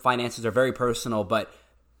 your finances are very personal, but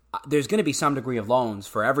there's going to be some degree of loans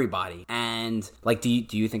for everybody. And, like, do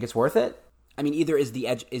you think it's worth it? I mean, either is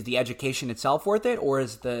the education itself worth it, or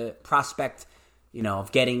is the prospect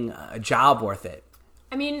of getting a job worth it?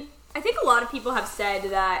 I mean, I think a lot of people have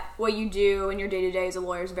said that what you do in your day-to-day as a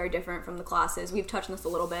lawyer is very different from the classes. We've touched on this a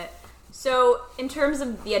little bit. So, in terms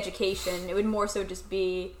of the education, it would more so just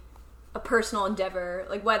be a personal endeavor,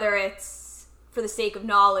 like whether it's for the sake of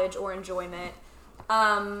knowledge or enjoyment.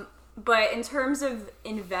 But in terms of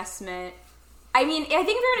investment, I mean, I think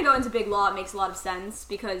if you're going to go into big law, it makes a lot of sense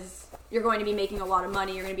because you're going to be making a lot of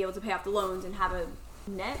money. You're going to be able to pay off the loans and have a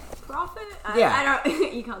net profit? Yeah. I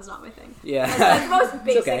don't... Econ's not my thing. Yeah. That's the most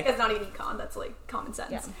basic. Okay. It's not even econ. That's, like, common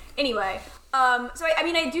sense. Yeah. Anyway, so, I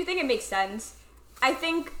mean, I do think it makes sense. I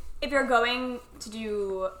think if you're going to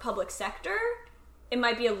do public sector, it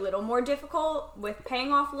might be a little more difficult with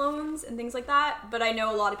paying off loans and things like that, but I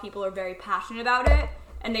know a lot of people are very passionate about it,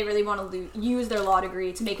 and they really want to use their law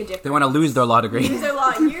degree to make a difference. They want to lose their law degree. Use their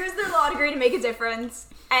law degree to make a difference.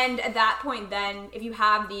 And at that point, then, if you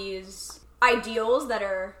have these ideals that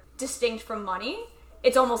are distinct from money,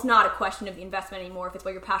 it's almost not a question of the investment anymore if it's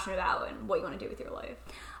what you're passionate about and what you want to do with your life.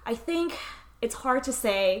 I think it's hard to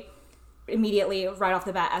say immediately right off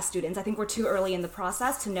the bat as students. I think we're too early in the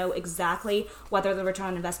process to know exactly whether the return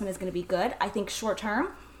on investment is going to be good. I think short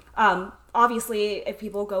term, obviously, if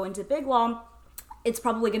people go into big law, it's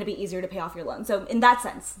probably going to be easier to pay off your loan. So in that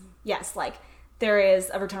sense, yes, like there is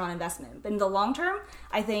a return on investment. But in the long term,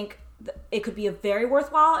 I think it could be a very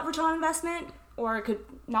worthwhile return on investment, or it could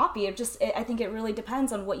not be. I think it really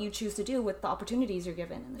depends on what you choose to do with the opportunities you're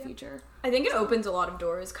given in the future. I think it opens a lot of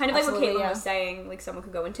doors. Kind of Absolutely, like what Caitlin was saying. Like, someone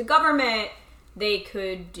could go into government. they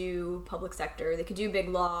could do public sector, they could do big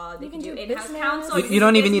law, they could do in-house business. counsel. You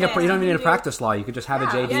don't even need to practice law. You could just have a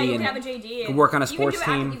JD Yeah, you and can have a JD. you can work on a sports you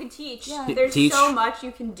can team. You can teach. Yeah. There's Teach. so much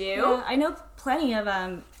you can do. Yeah, I know plenty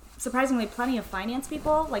of, surprisingly, plenty of finance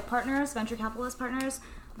people, like partners, venture capitalist partners.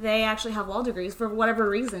 They actually have law degrees for whatever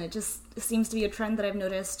reason. It just seems to be a trend that I've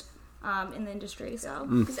noticed in the industry. So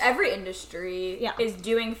Because every industry is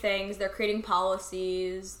doing things, they're creating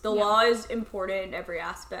policies. The law is important in every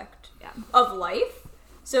aspect of life.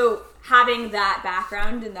 So having that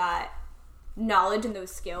background and that knowledge and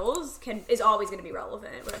those skills is always going to be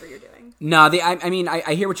relevant, whatever you're doing. No,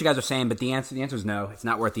 I hear what you guys are saying, but the answer is no. It's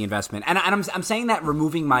not worth the investment. And I'm saying that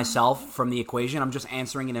removing myself from the equation. I'm just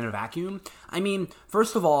answering it in a vacuum. I mean,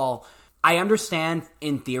 first of all, I understand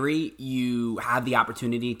in theory you have the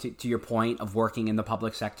opportunity to your point of working in the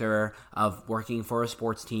public sector, of working for a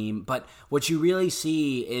sports team, but what you really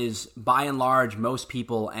see is by and large most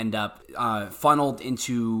people end up funneled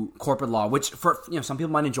into corporate law, which for some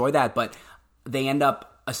people might enjoy that, but they end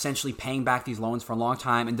up essentially paying back these loans for a long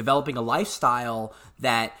time and developing a lifestyle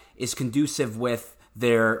that is conducive with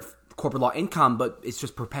their corporate law income, but it's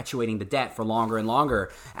just perpetuating the debt for longer and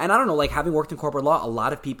longer. And I don't know, like having worked in corporate law, a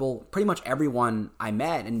lot of people, pretty much everyone I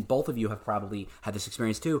met, and both of you have probably had this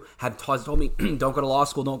experience too, have told me, don't go to law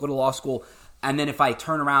school. And then if I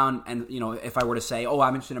turn around and, if I were to say, oh,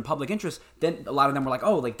 I'm interested in public interest, then a lot of them were like,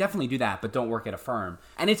 oh, like definitely do that, but don't work at a firm.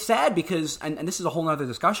 And it's sad because, and this is a whole nother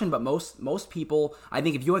discussion, but most people, I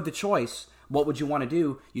think if you had the choice, what would you want to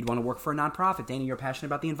do? You'd want to work for a nonprofit. Dana, you're passionate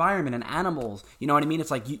about the environment and animals. You know what I mean?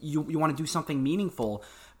 It's like you want to do something meaningful,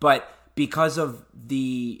 but because of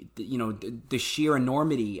the sheer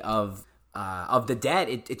enormity of the debt,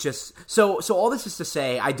 it just so all this is to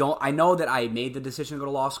say, I know that I made the decision to go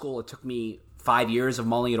to law school. It took me 5 years of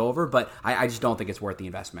mulling it over, but I just don't think it's worth the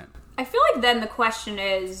investment. I feel like then the question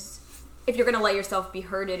is if you're going to let yourself be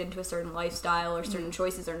herded into a certain lifestyle or certain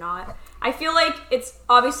choices or not. I feel like it's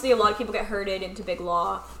obviously a lot of people get herded into big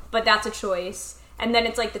law, but that's a choice. And then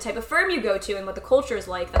it's like the type of firm you go to and what the culture is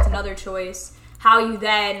like, that's another choice. How you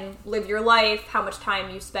then live your life, how much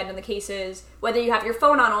time you spend on the cases, whether you have your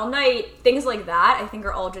phone on all night, things like that, I think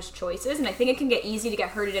are all just choices. And I think it can get easy to get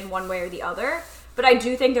herded in one way or the other. But I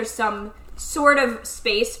do think there's some sort of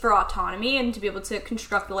space for autonomy and to be able to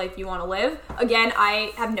construct the life you want to live. Again,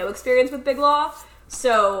 I have no experience with big law,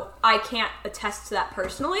 so I can't attest to that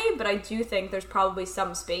personally, but I do think there's probably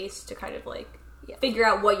some space to kind of figure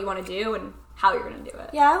out what you want to do and how you're going to do it.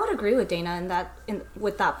 Yeah, I would agree with Dana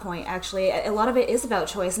with that point, actually. A lot of it is about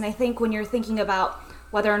choice, and I think when you're thinking about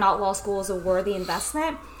whether or not law school is a worthy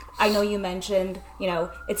investment, I know you mentioned,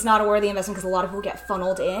 it's not a worthy investment because a lot of people get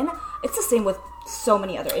funneled in. It's the same with so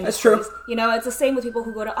many other industries. That's true. It's the same with people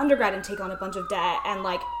who go to undergrad and take on a bunch of debt and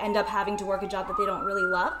end up having to work a job that they don't really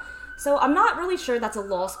love. So I'm not really sure that's a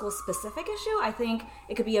law school specific issue. I think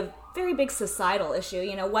it could be a very big societal issue,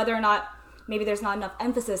 whether or not maybe there's not enough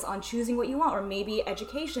emphasis on choosing what you want, or maybe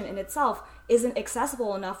education in itself isn't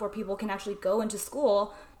accessible enough where people can actually go into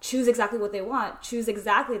school, choose exactly what they want, choose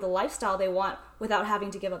exactly the lifestyle they want without having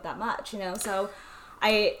to give up that much, So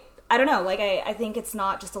I don't know. I think it's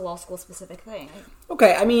not just a law school specific thing.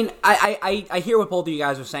 Okay, I mean, I hear what both of you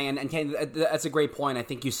guys are saying, and Kane, that's a great point. I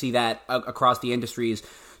think you see that across the industries.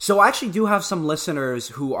 So I actually do have some listeners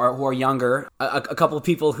who are younger, a couple of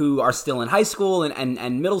people who are still in high school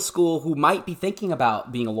and middle school who might be thinking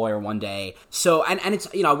about being a lawyer one day. So and it's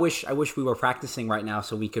I wish we were practicing right now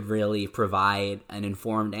so we could really provide an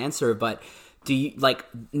informed answer, but. Do you,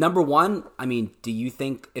 number one, I mean, do you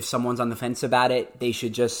think if someone's on the fence about it, they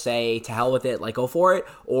should just say, to hell with it, go for it?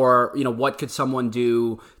 Or, what could someone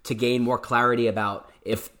do to gain more clarity about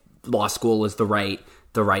if law school is the right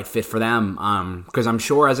fit for them? Because I'm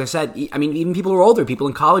sure, as I said, even people who are older, people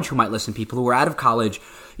in college who might listen, people who are out of college,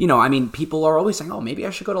 people are always saying, oh, maybe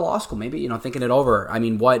I should go to law school. Maybe, thinking it over. I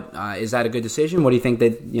mean, what, is that a good decision? What do you think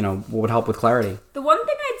that, would help with clarity? The one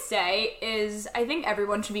thing I'd say is I think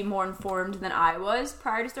everyone should be more informed than I was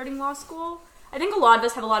prior to starting law school. I think a lot of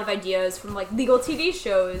us have a lot of ideas from legal TV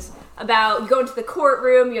shows about you go into the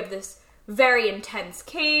courtroom, you have this very intense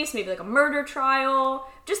case, maybe a murder trial,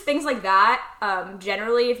 just things like that.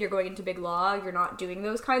 Generally, if you're going into big law, you're not doing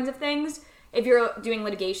those kinds of things. If you're doing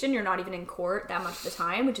litigation, you're not even in court that much of the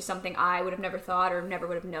time, which is something I would have never thought or never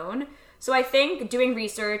would have known. So I think doing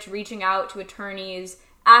research, reaching out to attorneys,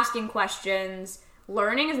 asking questions,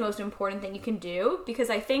 learning is the most important thing you can do, because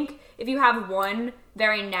I think if you have one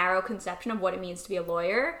very narrow conception of what it means to be a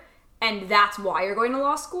lawyer, and that's why you're going to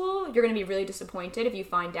law school, you're going to be really disappointed if you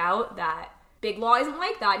find out that big law isn't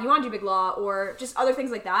like that, and you want to do big law, or just other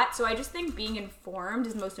things like that. So I just think being informed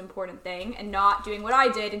is the most important thing, and not doing what I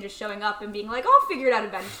did and just showing up and being like, oh, I'll figure it out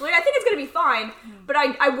eventually. I think it's going to be fine, but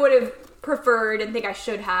I would have preferred and think I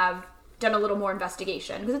should have done a little more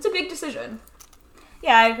investigation, because it's a big decision.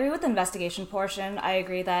 Yeah, I agree with the investigation portion. I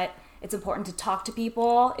agree that it's important to talk to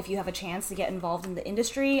people if you have a chance to get involved in the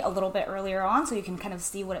industry a little bit earlier on so you can kind of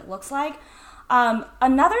see what it looks like.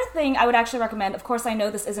 Another thing I would actually recommend, of course I know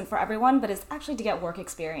this isn't for everyone, but is actually to get work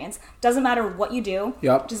experience. Doesn't matter what you do,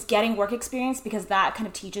 just getting work experience, because that kind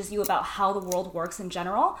of teaches you about how the world works in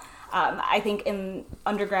general. I think in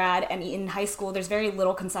undergrad and in high school, there's very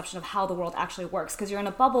little conception of how the world actually works, because you're in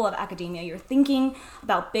a bubble of academia, you're thinking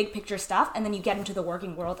about big picture stuff, and then you get into the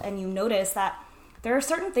working world and you notice that there are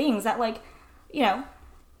certain things that, like, you know,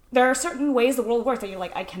 there are certain ways the world works that you're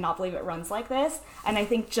like, I cannot believe it runs like this. And I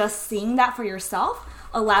think just seeing that for yourself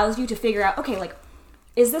allows you to figure out, okay, like,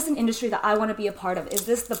 is this an industry that I want to be a part of? Is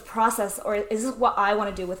this the process, or is this what I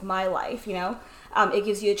want to do with my life, you know? It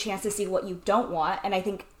gives you a chance to see what you don't want. And I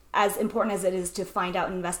think as important as it is to find out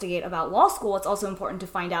and investigate about law school, it's also important to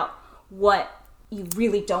find out what you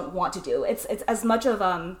really don't want to do. It's as much of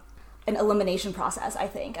an elimination process, I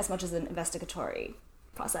think, as much as an investigatory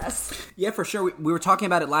process. Yeah, for sure. We were talking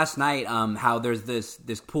about it last night, how there's this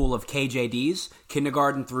pool of KJDs,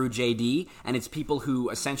 kindergarten through JD, and it's people who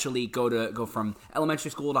essentially go from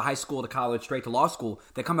elementary school to high school to college straight to law school.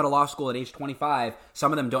 They come out of law school at age 25.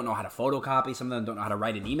 Some of them don't know how to photocopy. Some of them don't know how to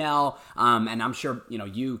write an email. And I'm sure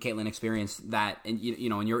you, Caitlin, experienced that in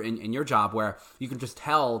your job, where you can just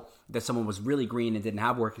tell that someone was really green and didn't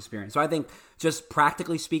have work experience. So I think, just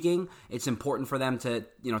practically speaking, it's important for them to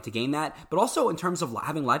gain that. But also in terms of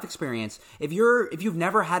having life experience, if you've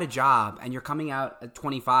never had a job and you're coming out at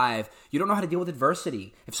 25, you don't know how to deal with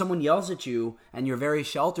adversity. If someone yells at you and you're very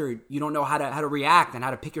sheltered, you don't know how to react and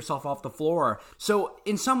how to pick yourself off the floor. So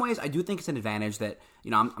in some ways, I do think it's an advantage that,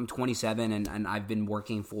 I'm 27 and I've been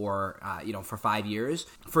working for 5 years.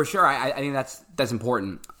 For sure, I think that's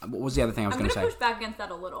important. What was the other thing I was going to say? I'm going to push back against that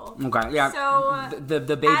a little. Okay, yeah. So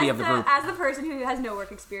the baby of the group. As the person who has no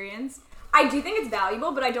work experience, I do think it's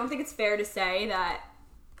valuable, but I don't think it's fair to say that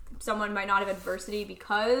someone might not have adversity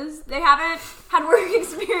because they haven't had work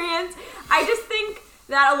experience. I just think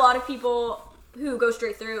that a lot of people who go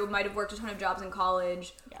straight through might have worked a ton of jobs in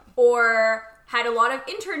college, or had a lot of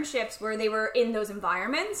internships where they were in those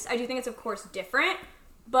environments. I do think it's, of course, different,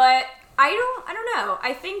 but I don't know.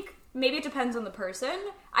 I think maybe it depends on the person.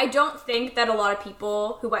 I don't think that a lot of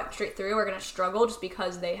people who went straight through are going to struggle just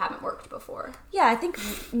because they haven't worked before. Yeah, I think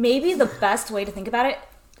maybe the best way to think about it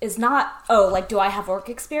is not, do I have work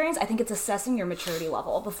experience? I think it's assessing your maturity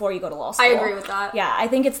level before you go to law school. I agree with that. Yeah, I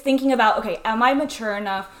think it's thinking about, okay, am I mature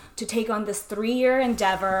enough to take on this 3-year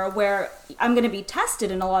endeavor where I'm going to be tested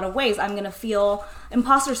in a lot of ways? I'm going to feel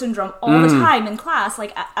imposter syndrome all the time in class.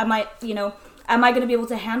 Like, am I going to be able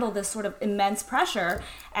to handle this sort of immense pressure?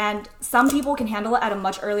 And some people can handle it at a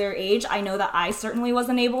much earlier age. I know that I certainly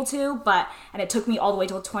wasn't able to, and it took me all the way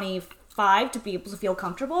till 25 to be able to feel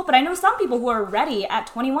comfortable. But I know some people who are ready at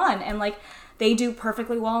 21 and they do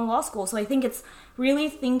perfectly well in law school. So I think it's really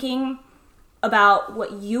thinking about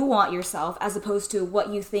what you want yourself as opposed to what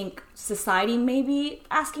you think society may be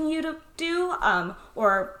asking you to do,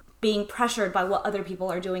 or being pressured by what other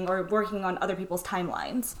people are doing or working on other people's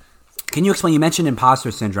timelines. Can you explain? You mentioned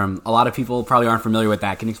imposter syndrome. A lot of people probably aren't familiar with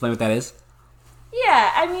that. Can you explain what that is?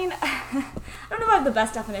 Yeah, I mean, I don't know if I have the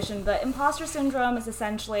best definition, but imposter syndrome is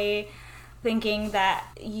essentially thinking that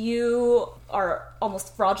you are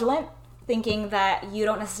almost fraudulent, thinking that you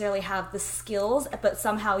don't necessarily have the skills, but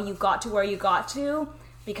somehow you got to where you got to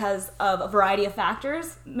because of a variety of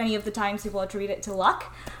factors. Many of the times people attribute it to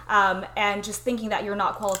luck, and just thinking that you're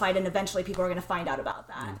not qualified, and eventually people are going to find out about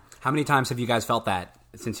that. How many times have you guys felt that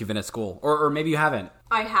since you've been at school? Or maybe you haven't.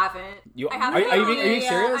 I haven't. I haven't. Are you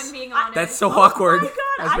serious? I'm being honest. That's so awkward. Oh my God,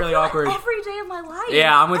 That's really awkward. Every day of my life.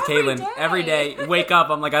 Yeah, I'm with Caitlin. Every day. Wake up,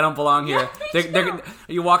 I'm like, I don't belong here.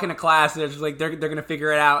 You walk into class, and it's just like, they're going to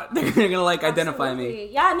figure it out. They're going to identify me.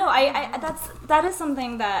 Yeah, no, that is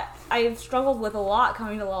something that I've struggled with a lot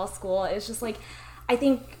coming to law school. It's just I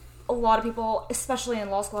think a lot of people, especially in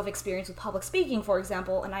law school, have experience with public speaking, for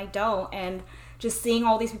example, and I don't. And just seeing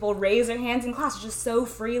all these people raise their hands in class, just so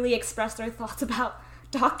freely express their thoughts about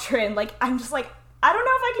doctrine, I'm just I don't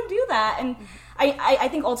know if I can do that. And I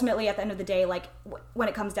think ultimately at the end of the day, when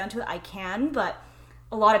it comes down to it, I can, but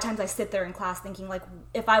a lot of times I sit there in class thinking,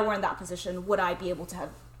 if I were in that position, would I be able to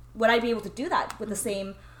do that with the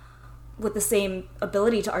same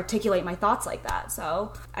ability to articulate my thoughts like that?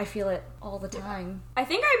 So I feel it all the time. I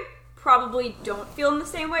think I probably don't feel in the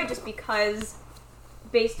same way just because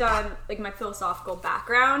based on like my philosophical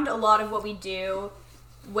background, a lot of what we do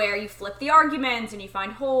where you flip the arguments and you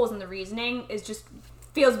find holes in the reasoning is just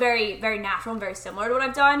feels very, very natural and very similar to what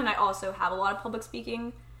I've done. And I also have a lot of public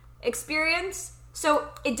speaking experience. So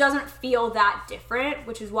it doesn't feel that different,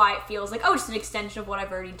 which is why it feels like, oh, just an extension of what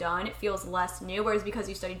I've already done. It feels less new, whereas because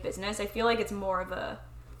you studied business, I feel like it's more of a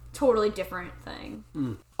totally different thing.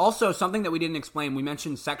 Also, something that we didn't explain, we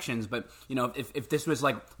mentioned sections, but, you know, if this was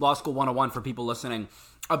like Law School 101 for people listening,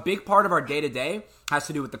 a big part of our day-to-day has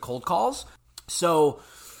to do with the cold calls. So,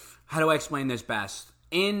 how do I explain this best?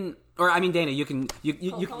 Dana, you can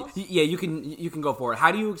go for it.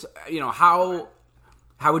 How do you,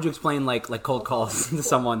 how would you explain like cold calls to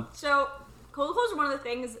someone? So, cold calls are one of the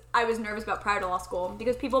things I was nervous about prior to law school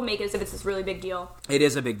because people make it as if it's this really big deal. It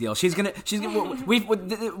is a big deal.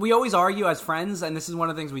 We always argue as friends, and this is one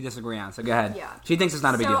of the things we disagree on. So go ahead. Yeah. She thinks it's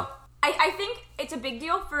not a big deal. I think it's a big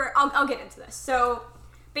deal for. I'll get into this. So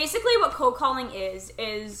basically, what cold calling is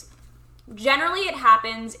generally it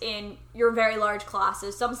happens in your very large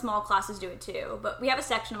classes. Some small classes do it too, but we have a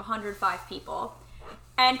section of 105 people,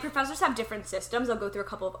 and professors have different systems. I'll go through a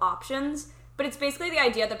couple of options. But it's basically the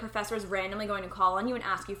idea that the professor is randomly going to call on you and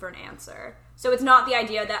ask you for an answer. So it's not the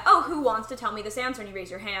idea that, oh, who wants to tell me this answer? And you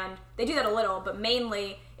raise your hand. They do that a little, but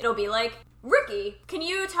mainly it'll be like, Ricky, can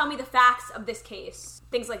you tell me the facts of this case?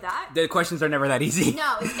 Things like that. The questions are never that easy.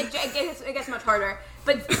 No, it gets much harder.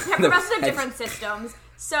 But professors have different systems.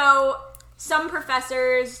 So some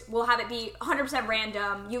professors will have it be 100%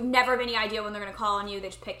 random. You never have any idea when they're going to call on you. They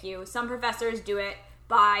just pick you. Some professors do it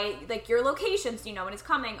by like your location, so you know when it's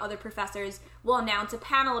coming. Other professors will announce a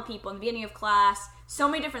panel of people in the beginning of class. So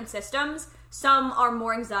many different systems. Some are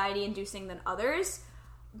more anxiety inducing than others,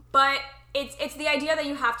 but it's the idea that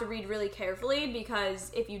you have to read really carefully,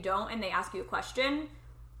 because if you don't and they ask you a question,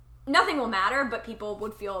 nothing will matter, but people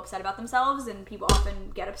would feel upset about themselves, and people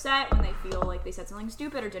often get upset when they feel like they said something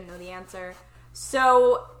stupid or didn't know the answer.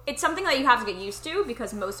 So it's something that you have to get used to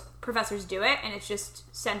because most professors do it, and it's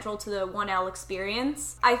just central to the 1L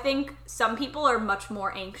experience. I think some people are much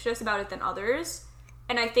more anxious about it than others,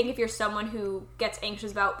 and I think if you're someone who gets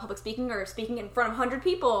anxious about public speaking or speaking in front of 100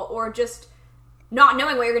 people or just not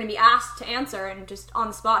knowing what you're going to be asked to answer and just on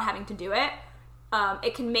the spot having to do it,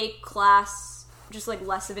 it can make class just like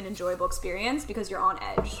less of an enjoyable experience because you're on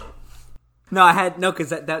edge.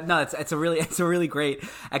 It's a really great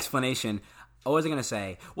explanation. What was I going to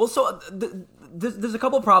say? Well, so there's a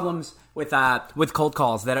couple of problems with cold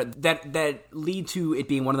calls that lead to it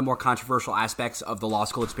being one of the more controversial aspects of the law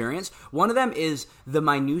school experience. One of them is the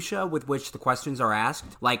minutia with which the questions are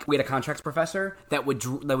asked. Like, we had a contracts professor that would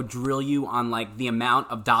drill you on like the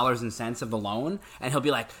amount of dollars and cents of the loan, and he'll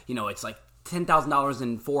be like, it's like $10,000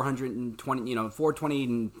 and 420, 420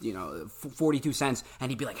 and 42 cents, and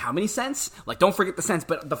he'd be like, how many cents? Like, don't forget the cents,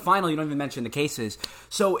 but the final, you don't even mention the cases.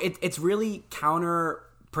 So it's really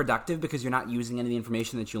counterproductive because you're not using any of the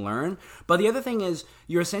information that you learn. But the other thing is,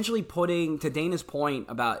 you're essentially putting, to Dana's point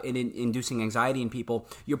about it inducing anxiety in people,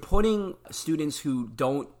 you're putting students who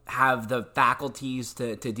don't have the faculties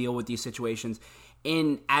to deal with these situations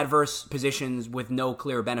in adverse positions with no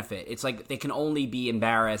clear benefit. It's like they can only be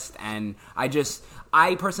embarrassed, and I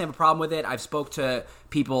personally have a problem with it. I've spoke to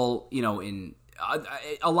people, in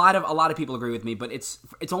a lot of people agree with me, but it's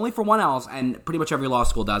only for 1Ls, and pretty much every law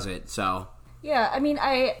school does it. So yeah, I mean,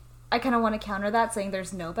 I kind of want to counter that, saying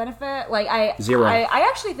there's no benefit. Like Zero. I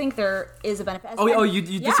actually think there is a benefit. You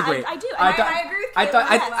disagree? Yeah, I do. I agree with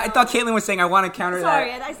Caitlin. I thought Caitlin was saying I want to counter that.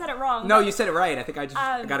 Sorry, I said it wrong. No, you said it right. I think I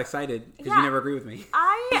just got excited because you never agree with me.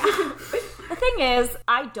 The thing is,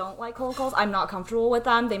 I don't like cold calls. I'm not comfortable with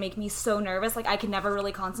them. They make me so nervous. Like, I can never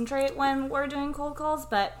really concentrate when we're doing cold calls,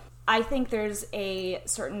 but I think there's a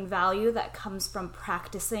certain value that comes from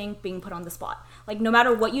practicing being put on the spot. Like, no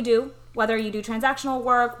matter what you do, whether you do transactional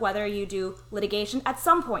work, whether you do litigation, at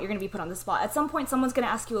some point you're going to be put on the spot. At some point someone's going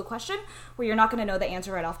to ask you a question where you're not going to know the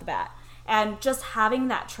answer right off the bat. And just having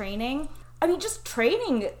that training, just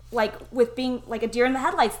training, like, with being like a deer in the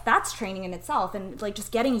headlights, that's training in itself. And, like,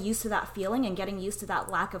 just getting used to that feeling and getting used to that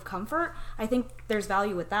lack of comfort, I think there's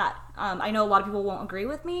value with that. I know a lot of people won't agree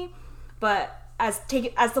with me, but as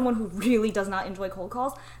someone who really does not enjoy cold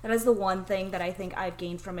calls, that is the one thing that I think I've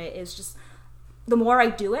gained from it, is just the more I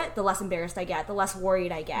do it, the less embarrassed I get, the less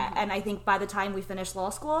worried I get. Mm-hmm. And I think by the time we finish law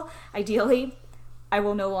school, ideally, I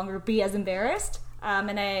will no longer be as embarrassed.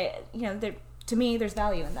 To me, there's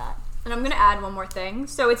value in that. And I'm going to add one more thing.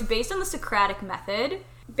 So it's based on the Socratic method,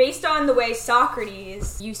 based on the way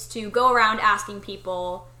Socrates used to go around asking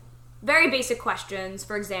people very basic questions.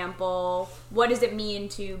 For example, what does it mean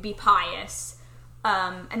to be pious?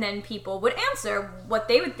 And then people would answer what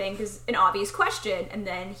they would think is an obvious question. And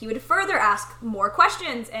then he would further ask more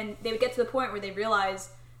questions. And they would get to the point where they realize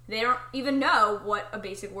they don't even know what a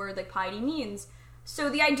basic word like piety means. So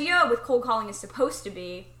the idea with cold calling is supposed to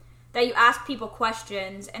be that you ask people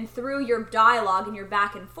questions, and through your dialogue and your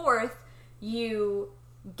back and forth, you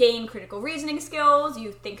gain critical reasoning skills,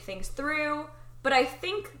 you think things through. But I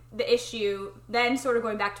think the issue, then sort of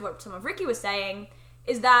going back to what some of Ricky was saying,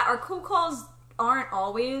 is that our cold calls aren't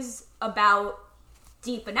always about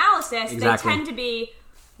deep analysis. Exactly. They tend to be,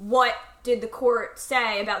 what did the court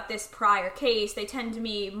say about this prior case? They tend to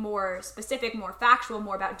be more specific, more factual,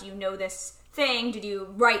 more about, do you know this thing? Did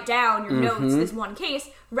you write down your notes, this one case?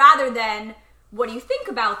 Rather than, what do you think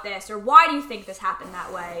about this? Or why do you think this happened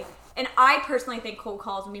that way? And I personally think cold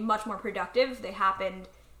calls would be much more productive if they happened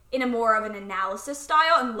in a more of an analysis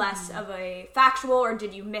style and less of a factual, or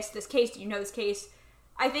did you miss this case? Did you know this case?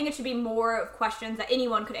 I think it should be more of questions that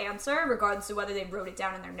anyone could answer, regardless of whether they wrote it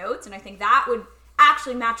down in their notes. And I think that would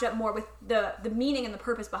actually match up more with the meaning and the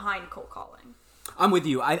purpose behind cold calling. I'm with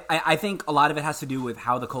you. I think a lot of it has to do with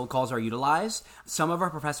how the cold calls are utilized. Some of our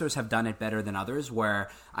professors have done it better than others, where,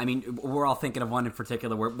 I mean, we're all thinking of one in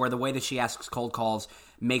particular where the way that she asks cold calls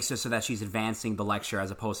makes it so that she's advancing the lecture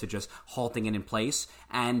as opposed to just halting it in place.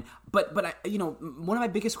 But I, one of my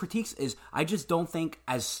biggest critiques is I just don't think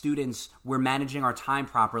as students we're managing our time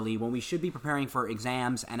properly when we should be preparing for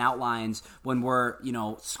exams and outlines, when we're,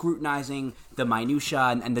 scrutinizing the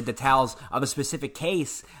minutia and the details of a specific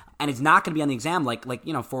case. And it's not going to be on the exam like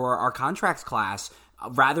for our contracts class,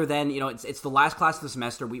 rather than, it's the last class of the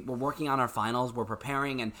semester. We're working on our finals. We're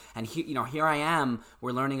preparing. And here I am.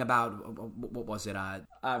 We're learning about, what was it?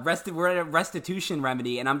 We're at a restitution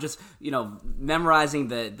remedy. And I'm just, memorizing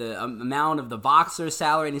the amount of the Voxer's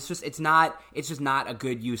salary. And it's just not a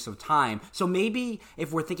good use of time. So maybe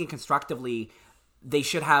if we're thinking constructively, they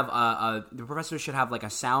should have the professors should have like a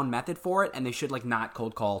sound method for it, and they should like not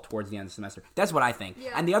cold call towards the end of the semester. That's what I think.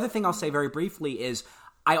 Yeah. And the other thing I'll say very briefly is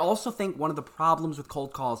I also think one of the problems with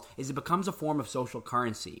cold calls is it becomes a form of social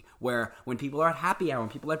currency, where when people are at happy hour, when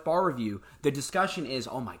people are at bar review, the discussion is,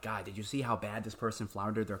 oh my God, did you see how bad this person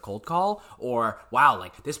floundered their cold call? Or, wow,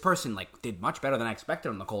 like this person like did much better than I expected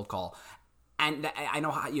on the cold call. And I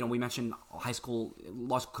know how, we mentioned law school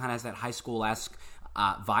kind of has that high school-esque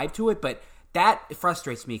vibe to it, but that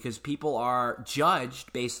frustrates me because people are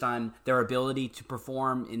judged based on their ability to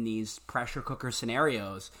perform in these pressure cooker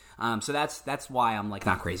scenarios. So that's why I'm like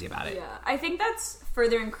not crazy about it. Yeah, I think that's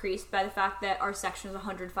further increased by the fact that our section is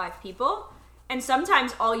 105 people, and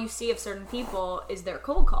sometimes all you see of certain people is their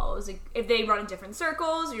cold calls. Like, if they run in different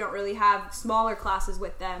circles, you don't really have smaller classes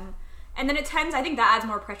with them, and then I think that adds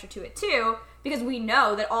more pressure to it too, because we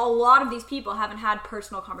know that a lot of these people haven't had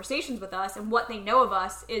personal conversations with us, and what they know of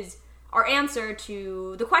us is our answer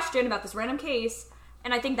to the question about this random case.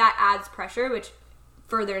 And I think that adds pressure, which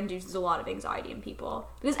further induces a lot of anxiety in people,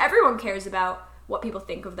 because everyone cares about what people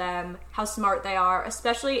think of them, how smart they are,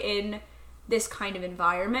 especially in this kind of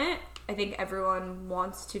environment. I think everyone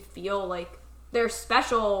wants to feel like they're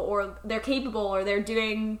special or they're capable or they're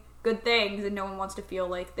doing good things, and no one wants to feel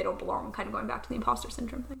like they don't belong, kind of going back to the imposter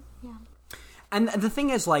syndrome thing. Yeah. And the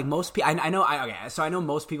thing is, like, most people, I know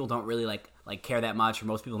most people don't really like care that much, or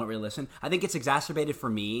most people don't really listen. I think it's exacerbated for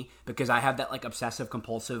me because I have that like obsessive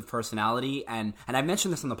compulsive personality, and I've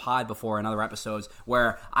mentioned this on the pod before in other episodes,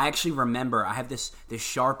 where I actually remember I have this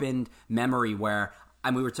sharpened memory where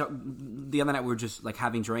the other night we were just like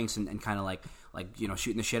having drinks and kind of like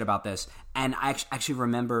shooting the shit about this, and I actually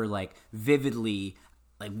remember like vividly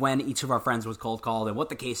like when each of our friends was cold called and what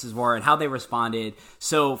the cases were and how they responded.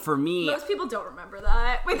 So for me, most people don't remember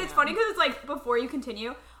that. Wait, it's funny because it's like, before you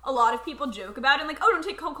continue, a lot of people joke about it and like, oh, don't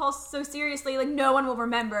take cold calls so seriously, like no one will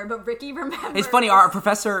remember, but Ricky remembers. It's funny, our crim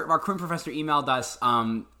professor emailed us,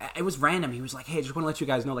 it was random, he was like, hey, I just want to let you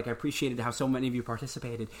guys know, like, I appreciated how so many of you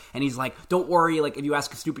participated, and he's like, don't worry, like, if you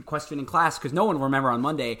ask a stupid question in class, because no one will remember on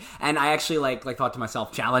Monday. And I actually like thought to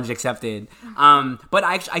myself, challenge accepted. But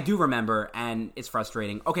I do remember, and it's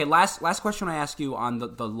frustrating. Okay, last question I ask you on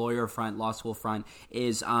the lawyer front, law school front,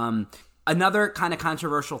 is another kind of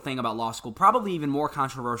controversial thing about law school, probably even more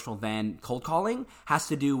controversial than cold calling, has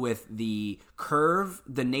to do with the curve,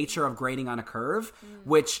 the nature of grading on a curve,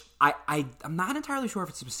 which I'm not entirely sure if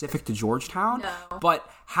it's specific to Georgetown, but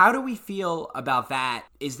how do we feel about that?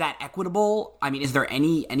 Is that equitable? I mean, is there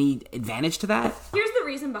any advantage to that? Here's the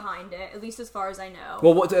reason behind it, at least as far as I know.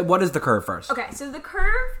 Well, what is the curve first? Okay, so the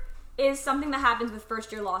curve is something that happens with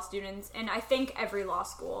first-year law students, and I think every law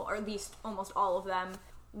school, or at least almost all of them,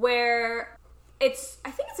 where I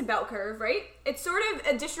think it's a bell curve, right? It's sort of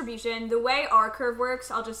a distribution. The way our curve works,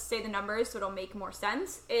 I'll just say the numbers so it'll make more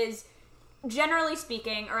sense, is generally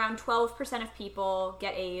speaking, around 12% of people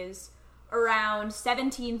get A's, around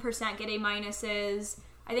 17% get A minuses.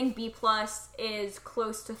 I think B plus is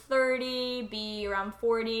close to 30, B around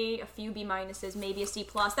 40, a few B minuses, maybe a C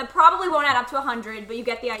plus. That probably won't add up to 100, but you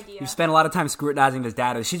get the idea. You spent a lot of time scrutinizing this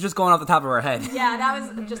data. She's just going off the top of her head. Yeah, that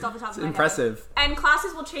was just off the top of my impressive. head. And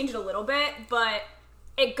classes will change it a little bit, but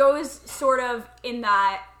it goes sort of in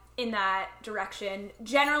that direction.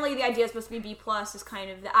 Generally, the idea is supposed to be B plus is kind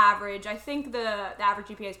of the average. I think the average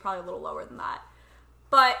GPA is probably a little lower than that.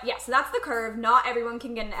 But yeah, so that's the curve. Not everyone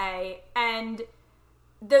can get an A. And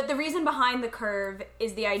the reason behind the curve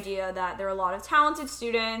is the idea that there are a lot of talented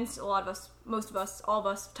students, a lot of us, most of us, all of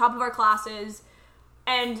us, top of our classes,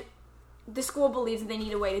 and the school believes that they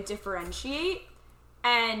need a way to differentiate.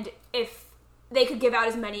 And if they could give out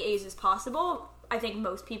as many A's as possible, I think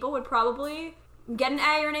most people would probably get an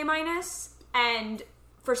A or an A minus. And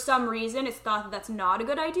for some reason, it's thought that that's not a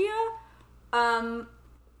good idea.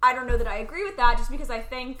 I don't know that I agree with that, just because I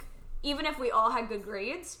think even if we all had good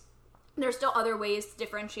grades, there's still other ways to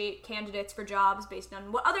differentiate candidates for jobs based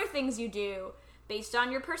on what other things you do, based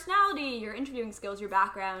on your personality, your interviewing skills, your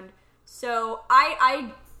background. So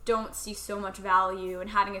I don't see so much value in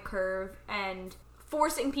having a curve and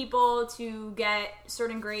forcing people to get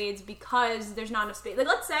certain grades because there's not enough space. Like,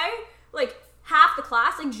 let's say, like, half the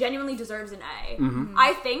class, like, genuinely deserves an A. Mm-hmm.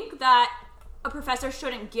 I think that a professor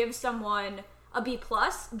shouldn't give someone a B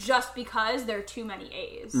plus just because there are too many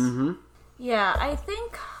A's. Mm-hmm. Yeah, I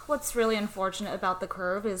think what's really unfortunate about the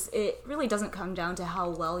curve is it really doesn't come down to how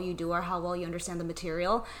well you do or how well you understand the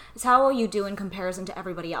material. It's how well you do in comparison to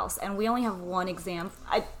everybody else. And we only have one exam.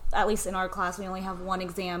 At least in our class, we only have one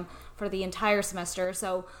exam for the entire semester.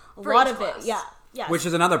 So a lot of it, yeah. Which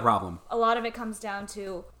is another problem. A lot of it comes down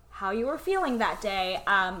to how you were feeling that day,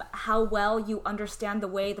 how well you understand the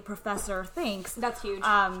way the professor thinks. That's huge.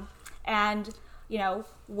 And you know,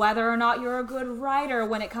 whether or not you're a good writer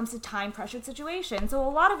when it comes to time-pressured situations. So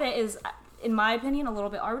a lot of it is, in my opinion, a little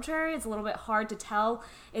bit arbitrary. It's a little bit hard to tell.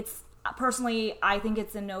 It's, personally, I think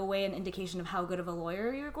it's in no way an indication of how good of a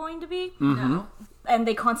lawyer you're going to be. Mm-hmm. No. And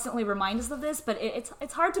they constantly remind us of this, but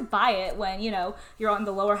it's hard to buy it when, you know, you're on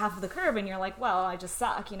the lower half of the curve and you're like, well, I just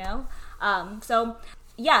suck, you know? So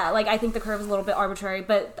yeah, like, I think the curve is a little bit arbitrary,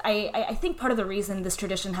 but I think part of the reason this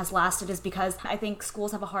tradition has lasted is because I think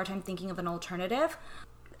schools have a hard time thinking of an alternative.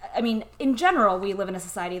 I mean, in general, we live in a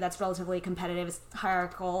society that's relatively competitive, it's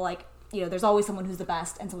hierarchical, like, you know, there's always someone who's the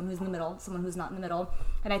best and someone who's in the middle, someone who's not in the middle,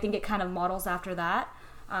 and I think it kind of models after that.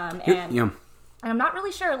 And I'm not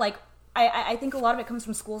really sure, like, I think a lot of it comes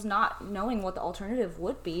from schools not knowing what the alternative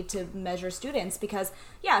would be to measure students because,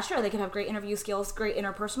 yeah, sure, they could have great interview skills, great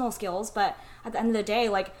interpersonal skills, but at the end of the day,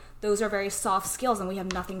 like, those are very soft skills and we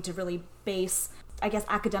have nothing to really base, I guess,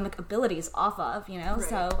 academic abilities off of, you know? Right.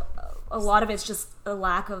 So a lot of it's just a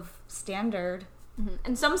lack of standard. Mm-hmm.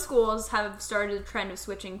 And some schools have started a trend of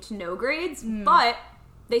switching to no grades, but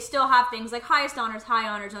they still have things like highest honors, high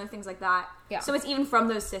honors, and other things like that. Yeah. So it's even from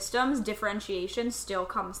those systems, differentiation still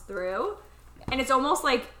comes through. And it's almost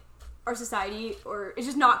like our society is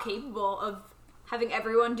just not capable of having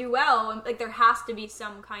everyone do well. And like there has to be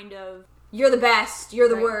some kind of, you're the best, you're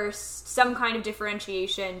the worst, some kind of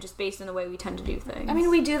differentiation just based on the way we tend to do things. I mean,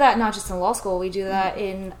 we do that not just in law school. We do that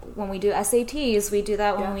when we do SATs. We do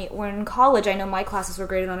that when we're in college. I know my classes were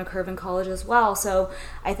graded on a curve in college as well. So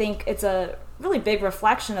I think it's a really big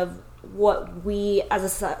reflection of what we as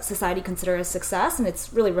a society consider as success, and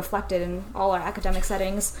it's really reflected in all our academic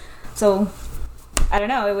settings. So I don't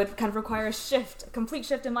know, it would kind of require a complete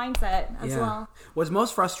shift in mindset as well. What's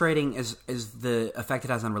most frustrating is the effect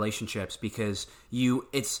it has on relationships because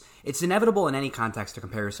it's inevitable in any context to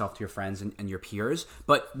compare yourself to your friends and your peers,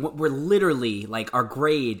 but we're literally, like, our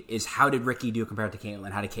grade is how did Ricky do compared to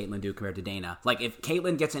Caitlin, how did Caitlin do compared to Dana. Like, if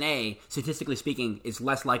Caitlin gets an A, statistically speaking, it's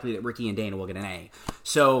less likely that Ricky and Dana will get an A.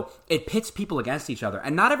 So it pits people against each other.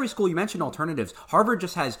 And not every school, you mentioned alternatives. Harvard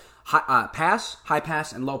just has pass, high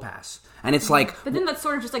pass, and low pass. And it's like... But then that's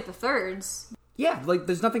sort of just like the thirds. Yeah, like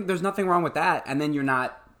there's nothing wrong with that, and then you're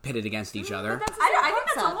not pitted against each other. I think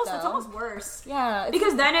that's almost worse. Yeah.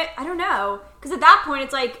 Because then I don't know. Because at that point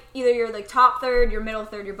it's like either you're like top third, you're middle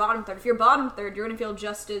third, you're bottom third. If you're bottom third, you're going to feel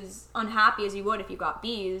just as unhappy as you would if you got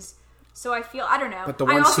B's. So I don't know. But the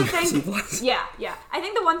one C+. Yeah. I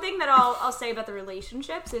think the one thing that I'll say about the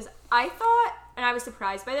relationships is I thought, and I was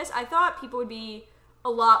surprised by this, I thought people would be a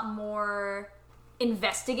lot more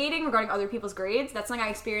investigating regarding other people's grades. That's something I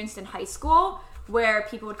experienced in high school, where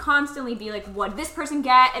people would constantly be like, what did this person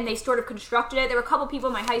get? And they sort of constructed it. There were a couple people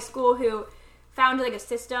in my high school who found like a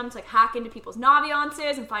system to like hack into people's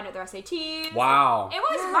Naviances and find out their SATs. Wow. It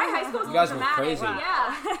was, my high school was You guys were dramatic. crazy.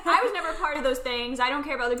 Yeah. I was never part of those things. I don't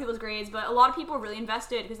care about other people's grades, but a lot of people were really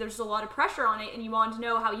invested because there's just a lot of pressure on it and you wanted to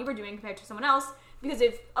know how you were doing compared to someone else. Because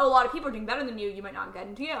if a lot of people are doing better than you, you might not get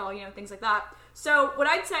into Yale, you know, things like that. So what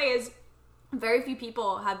I'd say is very few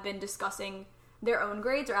people have been discussing their own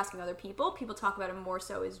grades or asking other people. People talk about it more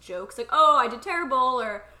so as jokes, like, oh, I did terrible,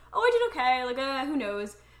 or oh, I did okay, like, who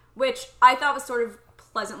knows, which I thought was sort of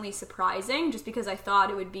pleasantly surprising, just because I thought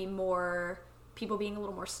it would be more people being a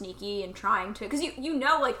little more sneaky and trying to, because you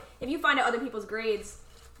know, like, if you find out other people's grades,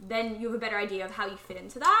 then you have a better idea of how you fit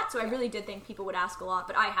into that. So I really did think people would ask a lot,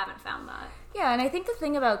 but I haven't found that. Yeah, and I think the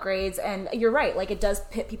thing about grades, and you're right, like, it does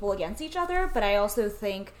pit people against each other, but I also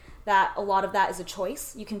think that a lot of that is a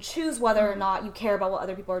choice. You can choose whether or not you care about what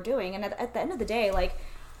other people are doing, and at the end of the day, like,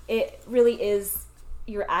 it really is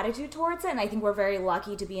your attitude towards it, and I think we're very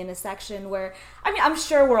lucky to be in a section where, I mean, I'm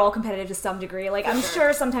sure we're all competitive to some degree. Like, I'm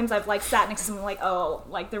sure sometimes I've, like, sat next to someone like, oh,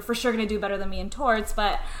 like, they're for sure going to do better than me in torts,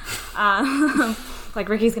 but, like,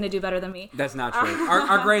 Ricky's going to do better than me. That's not true.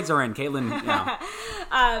 Our grades are in. Caitlin,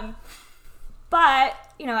 yeah. But,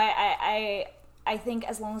 you know, I think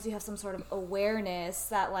as long as you have some sort of awareness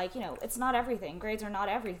that, like, you know, it's not everything. Grades are not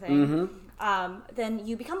everything. Then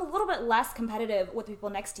you become a little bit less competitive with people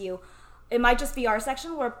next to you. It might just be our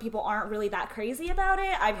section where people aren't really that crazy about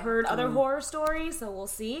it. I've heard other horror stories, so we'll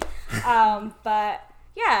see. But,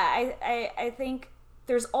 yeah, I think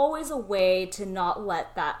there's always a way to not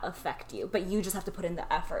let that affect you. But you just have to put in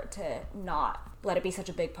the effort to not let it be such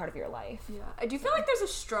a big part of your life. Yeah. I do feel like there's a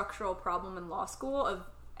structural problem in law school of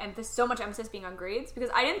so much emphasis being on grades, because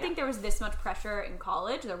I didn't think there was this much pressure in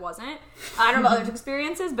college. There wasn't. I don't know about other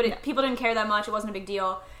experiences, but people didn't care that much. It wasn't a big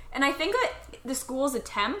deal. And I think that the school's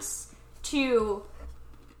attempts to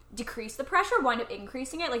decrease the pressure wind up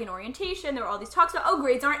increasing it. Like in orientation, there were all these talks about, oh,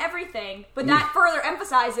 grades aren't everything, but that further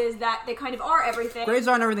emphasizes that they kind of are everything. Grades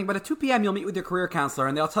aren't everything, but at 2 p.m. you'll meet with your career counselor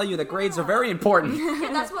and they'll tell you that grades are very important. Yeah,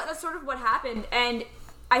 that's sort of what happened. And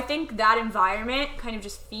I think that environment kind of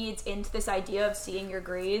just feeds into this idea of seeing your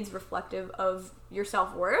grades reflective of your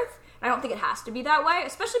self-worth. I don't think it has to be that way,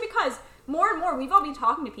 especially because more and more we've all been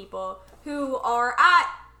talking to people who are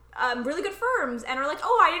at really good firms and are like,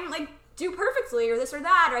 oh, I didn't, like, do perfectly, or this or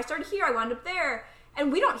that, or I started here, I wound up there.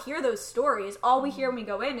 And we don't hear those stories. All we hear when we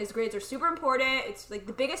go in is grades are super important. It's like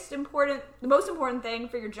the most important thing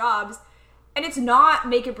for your jobs. And it's not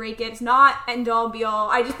make it, break it. It's not end all be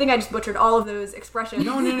all. I think I just butchered all of those expressions.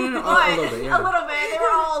 No. But a little bit, yeah. A little bit. They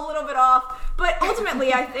were all a little bit off. But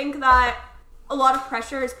ultimately, I think that a lot of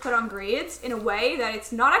pressure is put on grades in a way that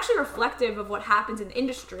it's not actually reflective of what happens in the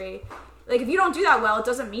industry. Like, if you don't do that well, it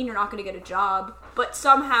doesn't mean you're not going to get a job. But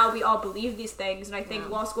somehow we all believe these things, and I think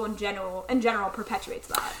law school in general perpetuates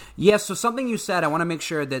that. Yeah, so something you said, I want to make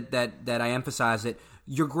sure that I emphasize it.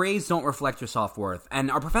 Your grades don't reflect your self-worth.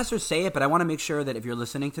 And our professors say it, but I want to make sure that if you're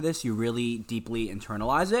listening to this, you really deeply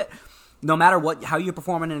internalize it. No matter how you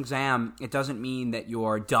perform in an exam, it doesn't mean that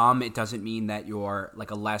you're dumb. It doesn't mean that you're,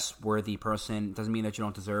 like, a less worthy person. It doesn't mean that you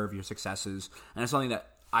don't deserve your successes. And it's something that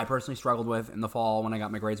I personally struggled with in the fall when I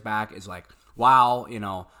got my grades back, is like, wow, you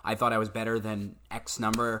know, I thought I was better than X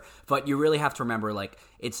number. But you really have to remember, like,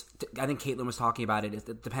 I think Caitlin was talking about it.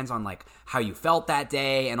 It depends on, like, how you felt that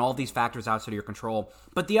day and all these factors outside of your control.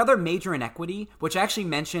 But the other major inequity, which I actually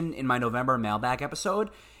mentioned in my November mailbag episode,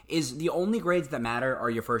 is the only grades that matter are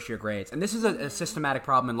your first year grades. And this is a systematic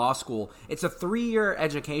problem in law school. It's a 3-year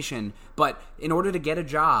education, but in order to get a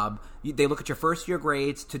job, they look at your first year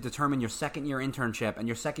grades to determine your second year internship, and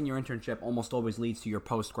your second year internship almost always leads to your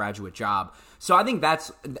postgraduate job. So I think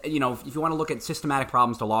that's, you know, if you want to look at systematic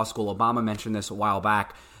problems to law school, Obama mentioned this a while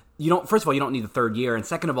back. First of all, you don't need the third year, and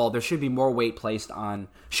second of all, there should be more weight placed on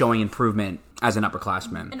showing improvement as an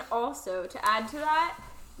upperclassman. And also, to add to that,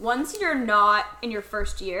 once you're not in your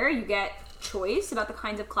first year, you get choice about the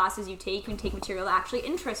kinds of classes you take. You can take material that actually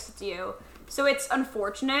interests you. So it's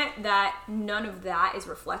unfortunate that none of that is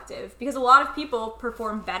reflective, because a lot of people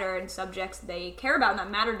perform better in subjects they care about and that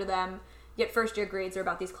matter to them, yet first year grades are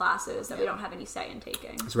about these classes that we don't have any say in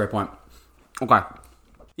taking. That's a great point. Okay.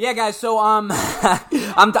 Yeah, guys, so I'm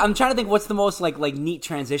trying to think what's the most like neat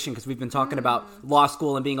transition, because we've been talking about law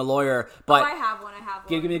school and being a lawyer, but I have one.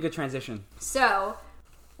 Give me a good transition. So,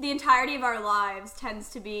 the entirety of our lives tends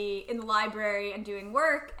to be in the library and doing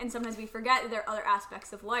work, and sometimes we forget that there are other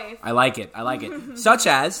aspects of life. I like it. Such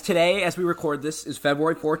as, today, as we record this, is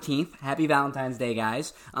February 14th. Happy Valentine's Day,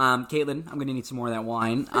 guys. Caitlin, I'm going to need some more of that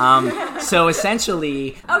wine. So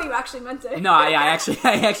essentially... Oh, you actually meant it. No, I actually,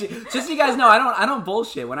 just so you guys know, I don't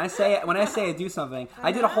bullshit. When I say I do something,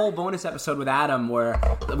 I did a whole bonus episode with Adam where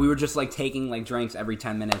we were just, like, taking, like, drinks every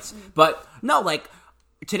 10 minutes. But, no, like...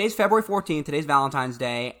 Today's February 14th. Today's Valentine's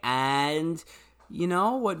Day, and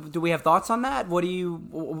what do we have thoughts on that? What do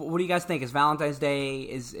you guys think? Is Valentine's Day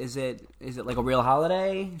is it like a real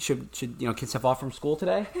holiday? Should kids have off from school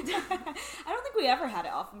today? I don't think we ever had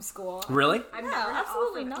it off from school. Really? I've never had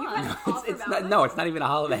absolutely off. not. You had off for Valentine's? No, it's not even a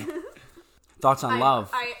holiday. Thoughts on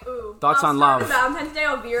love. Thoughts on love. love. Valentine's Day,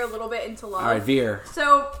 I'll veer a little bit into love. All right, veer.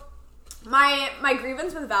 So, my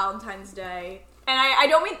grievance with Valentine's Day. And I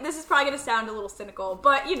don't mean, this is probably going to sound a little cynical,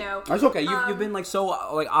 but, That's okay. You've been, like, so,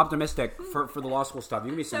 like, optimistic for the law school stuff. You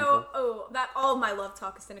can be cynical. All of my love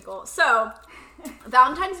talk is cynical. So,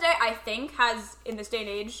 Valentine's Day, I think, has, in this day and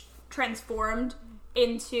age, transformed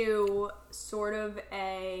into sort of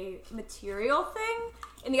a material thing.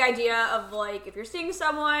 In the idea of, like, if you're seeing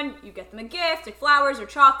someone, you get them a gift, like flowers or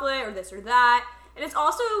chocolate or this or that. And it's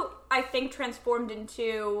also, I think, transformed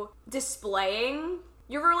into displaying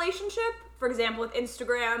your relationship. For example, with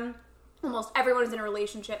Instagram, almost everyone who's in a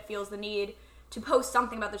relationship feels the need to post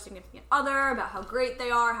something about their significant other, about how great they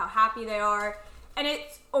are, how happy they are. And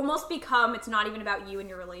it's almost become, it's not even about you and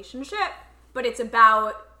your relationship, but it's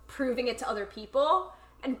about proving it to other people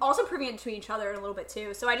and also proving it to each other a little bit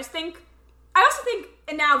too. So I also think,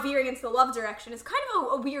 and now veering into the love direction, it's kind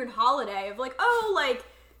of a weird holiday of like,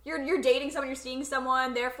 you're dating someone, you're seeing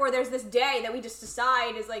someone, therefore there's this day that we just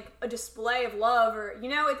decide is like a display of love, or,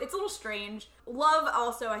 it's a little strange. Love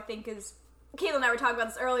also, I think, is, Caitlin and I were talking about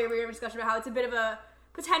this earlier, we were in a discussion about how it's a bit of a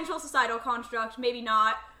potential societal construct, maybe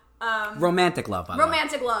not. Romantic love, by the way.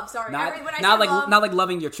 Romantic love, sorry. Not like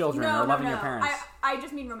loving your children or loving your parents. I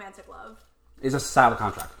just mean romantic love. Is a societal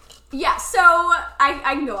contract. Yeah, so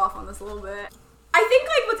I can go off on this a little bit. I think,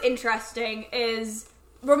 like, what's interesting is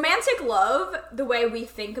romantic love, the way we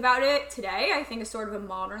think about it today, I think is sort of a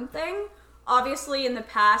modern thing. Obviously, in the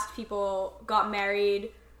past, people got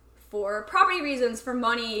married for property reasons, for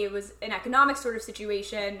money. It was an economic sort of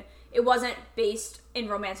situation. It wasn't based in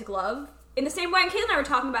romantic love. In the same way, and Caitlin and I were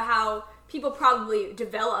talking about how people probably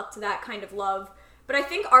developed that kind of love. But I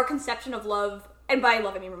think our conception of love, and by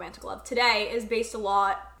love I mean romantic love, today is based a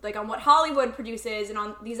lot like on what Hollywood produces and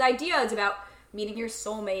on these ideas about meeting your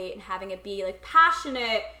soulmate and having it be like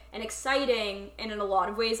passionate and exciting. And in a lot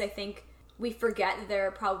of ways, I think we forget that there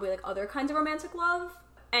are probably like other kinds of romantic love,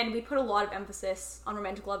 and we put a lot of emphasis on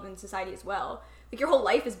romantic love in society as well. Like, your whole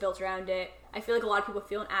life is built around it. I feel like a lot of people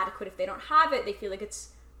feel inadequate if they don't have it. They feel like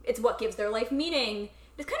it's what gives their life meaning.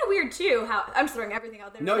 It's kind of weird too how I'm just throwing everything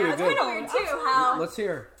out there. No, you're good. It's kind of weird too how let's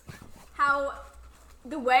hear how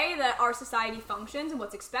the way that our society functions and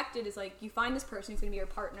what's expected is like you find this person who's going to be your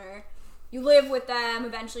partner. You live with them,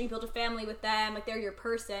 eventually you build a family with them, like they're your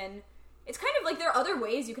person. It's kind of like there are other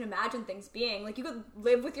ways you can imagine things being. Like, you could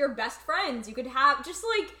live with your best friends, you could have just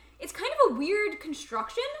like, it's kind of a weird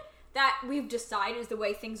construction that we've decided is the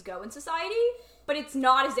way things go in society, but it's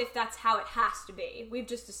not as if that's how it has to be. We've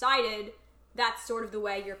just decided that's sort of the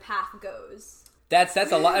way your path goes. That's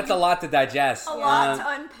a lot. That's a lot to digest. A lot to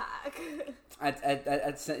unpack.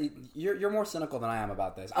 You're more cynical than I am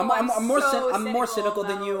about this. I'm more cynical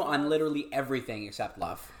than you on literally everything except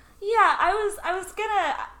love. Yeah, I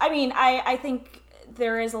think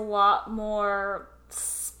there is a lot more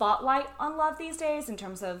spotlight on love these days in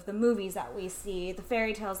terms of the movies that we see, the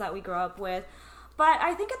fairy tales that we grow up with. But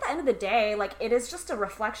I think at the end of the day, like, it is just a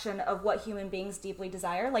reflection of what human beings deeply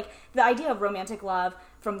desire. Like, the idea of romantic love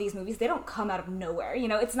from these movies, they don't come out of nowhere. You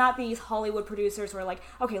know, it's not these Hollywood producers who are like,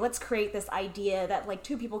 okay, let's create this idea that, like,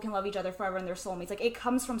 two people can love each other forever and they're soulmates. Like, it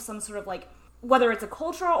comes from some sort of, like, whether it's a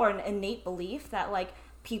cultural or an innate belief that, like,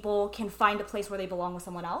 people can find a place where they belong with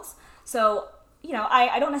someone else. So, you know,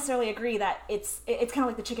 I don't necessarily agree that it's kind of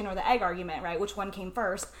like the chicken or the egg argument, right? Which one came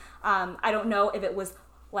first? I don't know if it was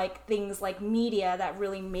like things like media that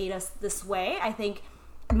really made us this way. I think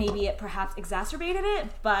maybe it perhaps exacerbated it,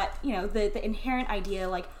 but, you know, the inherent idea,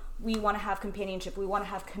 like, we want to have companionship, we want to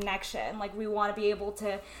have connection, like, we want to be able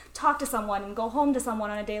to talk to someone and go home to someone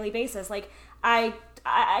on a daily basis. Like, I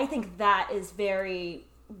think that is very,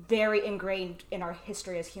 very ingrained in our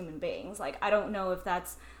history as human beings. Like, I don't know if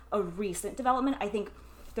that's a recent development. I think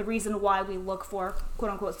the reason why we look for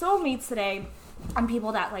quote-unquote soulmates today and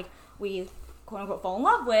people that, like, we quote-unquote fall in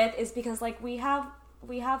love with is because, like, we have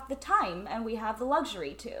the time and we have the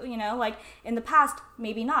luxury to, like in the past,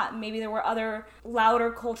 maybe not. Maybe there were other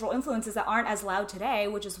louder cultural influences that aren't as loud today,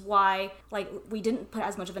 which is why like we didn't put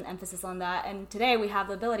as much of an emphasis on that. And today we have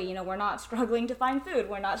the ability, we're not struggling to find food.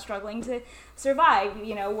 We're not struggling to survive.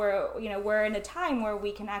 We're in a time where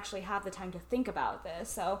we can actually have the time to think about this.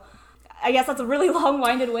 So I guess that's a really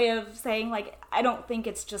long-winded way of saying, like, I don't think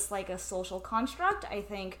it's just like a social construct. I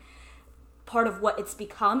think part of what it's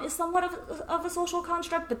become is somewhat of a social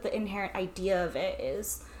construct, but the inherent idea of it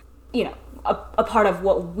is, a part of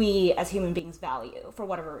what we as human beings value for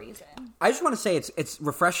whatever reason. I just want to say it's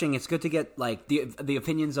refreshing. It's good to get like the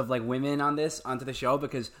opinions of like women on this onto the show,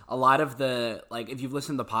 because a lot of the, like, if you've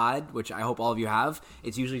listened to the pod, which I hope all of you have,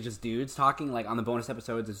 it's usually just dudes talking. Like on the bonus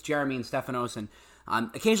episodes, it's Jeremy and Stephanos and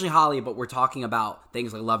occasionally Holly, but we're talking about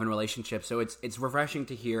things like love and relationships. So it's refreshing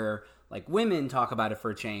to hear like women talk about it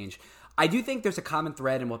for a change. I do think there's a common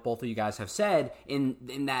thread in what both of you guys have said in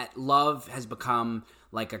that love has become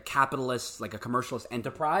like a capitalist, like a commercialist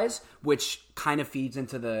enterprise, which kind of feeds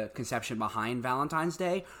into the conception behind Valentine's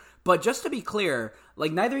Day. But just to be clear,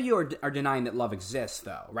 like neither of you are denying that love exists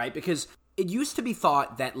though, right? Because it used to be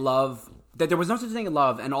thought that there was no such thing as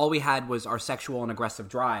love and all we had was our sexual and aggressive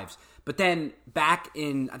drives. But then back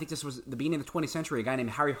in, I think this was the beginning of the 20th century, a guy named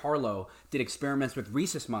Harry Harlow did experiments with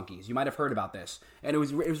rhesus monkeys. You might have heard about this. And it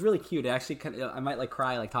was really cute. It actually, I might like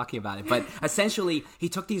cry like talking about it. But essentially, he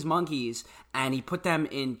took these monkeys and he put them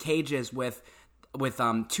in cages with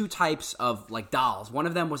two types of like dolls. One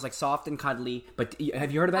of them was like soft and cuddly, but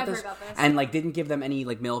have you heard about this? I've heard about this. And like didn't give them any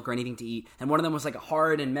like milk or anything to eat. And one of them was like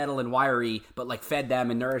hard and metal and wiry, but like fed them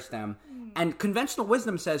and nourished them. And conventional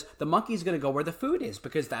wisdom says the monkey's going to go where the food is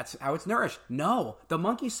because that's how it's nourished. No, the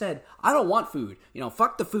monkey said, I don't want food.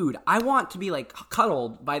 Fuck the food. I want to be like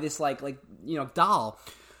cuddled by this like doll.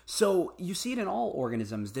 So you see it in all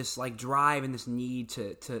organisms, this like drive and this need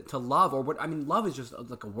to love, or what I mean, love is just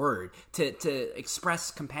like a word to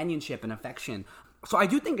express companionship and affection. So I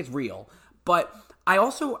do think it's real, but I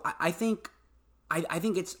also I think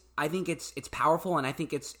it's powerful, and I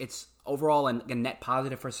think it's overall a net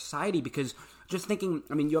positive for society, because just thinking,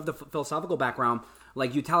 I mean, you have the philosophical background,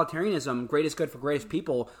 like utilitarianism, greatest good for greatest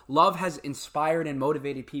people. Love has inspired and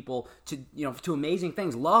motivated people to amazing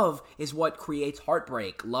things. Love is what creates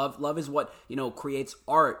heartbreak. Love is what, creates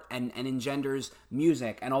art and engenders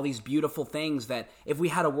music and all these beautiful things that if we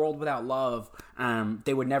had a world without love,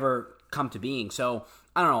 they would never come to being. So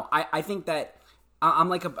I don't know. I think that I'm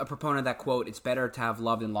like a proponent of that quote. It's better to have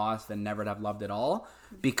loved and lost than never to have loved at all,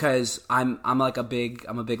 because I'm a big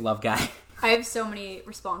love guy. I have so many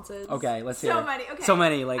responses. Okay, let's hear. So many. Okay. So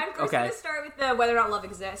many. Like, I'm first going to start with the whether or not love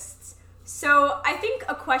exists. So I think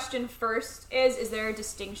a question first is there a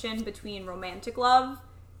distinction between romantic love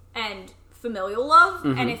and familial love?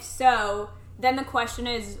 Mm-hmm. And if so, then the question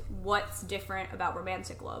is, what's different about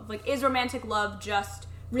romantic love? Like, is romantic love just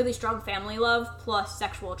really strong family love plus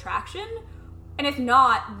sexual attraction? And if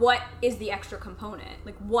not, what is the extra component?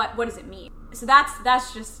 Like, what does it mean? So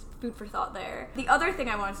that's just food for thought there. The other thing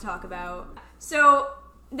I wanted to talk about, so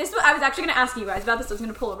I was actually going to ask you guys about this. I was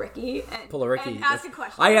going to pull a Ricky and ask a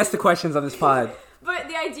question. I ask the questions on this pod. But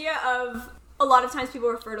the idea of, a lot of times people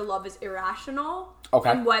refer to love as irrational.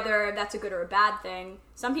 Okay. And whether that's a good or a bad thing.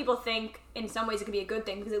 Some people think in some ways it could be a good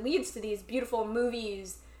thing because it leads to these beautiful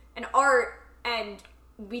movies and art, and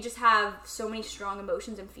we just have so many strong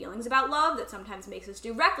emotions and feelings about love that sometimes makes us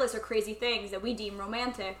do reckless or crazy things that we deem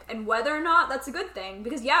romantic. And whether or not that's a good thing,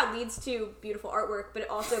 because it leads to beautiful artwork, but it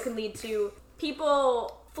also can lead to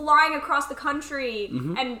people flying across the country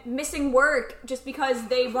and missing work just because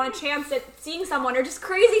they want a chance at seeing someone, or just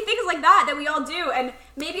crazy things like that we all do. And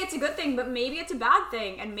maybe it's a good thing, but maybe it's a bad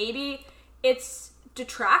thing, and maybe it's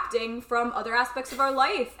detracting from other aspects of our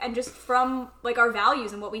life and just from like our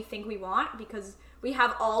values and what we think we want, because we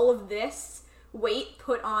have all of this weight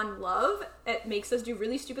put on love. It makes us do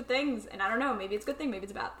really stupid things. And I don't know, maybe it's a good thing, maybe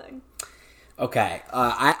it's a bad thing. Okay.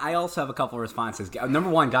 I also have a couple of responses.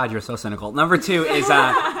 Number one, God, you're so cynical. Number two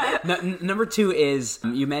is,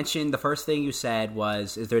 you mentioned, the first thing you said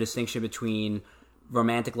was, is there a distinction between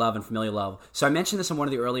romantic love and familial love? So I mentioned this in one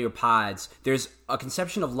of the earlier pods. There's a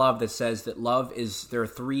conception of love that says that there are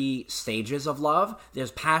 3 stages of love.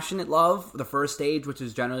 There's passionate love, the first stage, which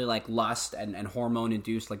is generally like lust and hormone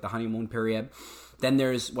induced, like the honeymoon period. Then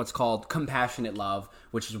there's what's called compassionate love,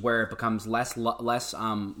 which is where it becomes less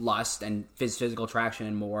lust and physical attraction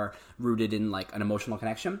and more rooted in like an emotional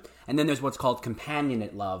connection. And then there's what's called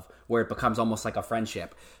companionate love, where it becomes almost like a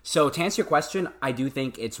friendship. So to answer your question, I do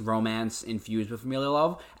think it's romance infused with familial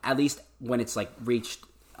love, at least when it's like reached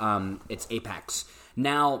its apex.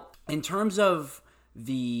 Now, in terms of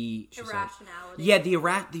the irrationality. Yeah, the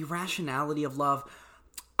irrationality of love.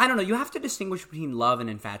 I don't know. You have to distinguish between love and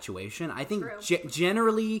infatuation. I think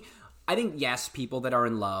generally, I think yes, people that are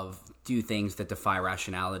in love do things that defy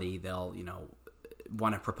rationality. They'll,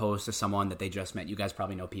 want to propose to someone that they just met. You guys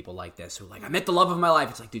probably know people like this who I met the love of my life.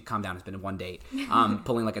 It's like, dude, calm down. It's been one date.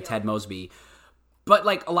 Pulling like a Ted Mosby. But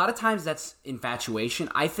like a lot of times that's infatuation.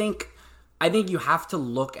 I think you have to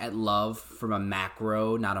look at love from a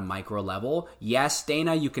macro, not a micro level. Yes,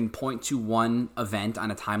 Dana, you can point to one event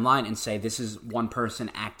on a timeline and say this is one person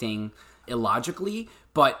acting illogically,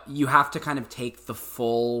 but you have to kind of take the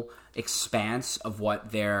full expanse of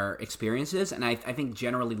what their experience is. And I think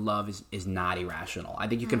generally love is not irrational. I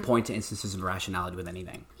think you can point to instances of irrationality with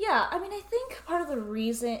anything. Yeah, I mean, I think part of the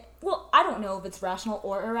reason... Well, I don't know if it's rational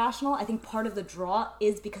or irrational. I think part of the draw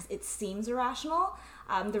is because it seems irrational.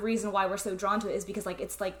 The reason why we're so drawn to it is because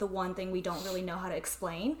it's the one thing we don't really know how to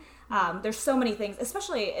explain. There's so many things,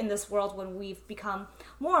 especially in this world when we've become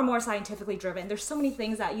more and more scientifically driven. There's so many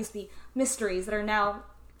things that used to be mysteries that are now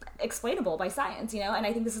explainable by science, and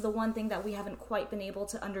I think this is the one thing that we haven't quite been able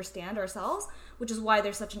to understand ourselves, which is why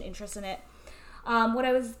there's such an interest in it. What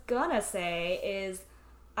I was gonna say is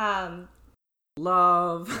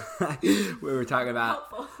love. We were talking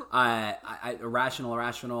about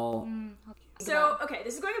irrational. So, okay,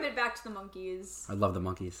 this is going a bit back to the monkeys. I love the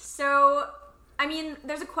monkeys. So, I mean,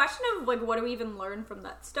 there's a question of, what do we even learn from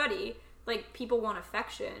that study? People want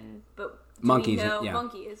affection, but monkeys, yeah.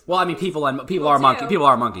 Monkeys. Well, I mean, people are monkeys. People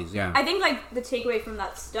are monkeys, yeah. I think, the takeaway from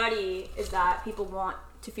that study is that people want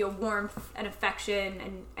to feel warmth and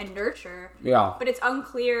affection and nurture. Yeah. But it's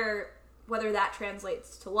unclear whether that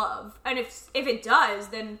translates to love. And if it does,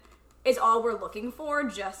 then is all we're looking for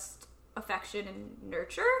just affection and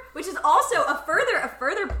nurture? Which is also a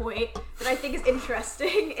further point that I think is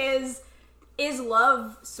interesting is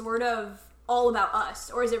love sort of all about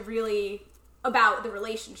us, or is it really about the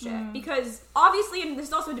relationship? Because obviously, and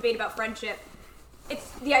there's also a debate about friendship,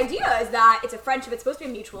 the idea is that it's a friendship, it's supposed to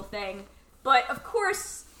be a mutual thing, but of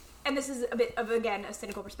course, and this is a bit of, again, a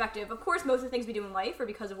cynical perspective, of course most of the things we do in life are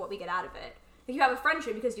because of what we get out of it. If you have a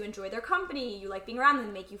friendship because you enjoy their company, you like being around them,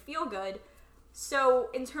 they make you feel good. So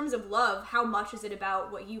in terms of love, how much is it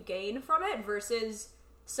about what you gain from it versus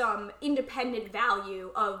some independent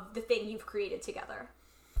value of the thing you've created together?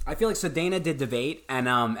 I feel so Dana did debate, and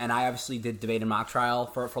I obviously did debate and mock trial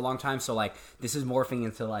for a long time. So this is morphing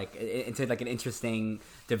into an interesting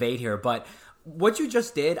debate here. But what you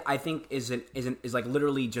just did, I think, is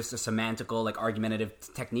literally just a semantical, argumentative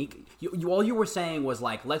technique. All you were saying was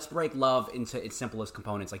let's break love into its simplest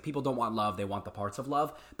components. People don't want love; they want the parts of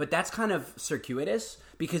love. But that's kind of circuitous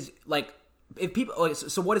because if people,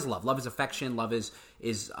 so what is love? Love is affection. Love is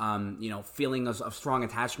feeling of strong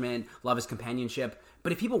attachment. Love is companionship.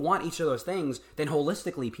 But if people want each of those things, then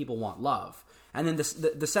holistically people want love. And then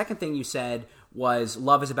the second thing you said was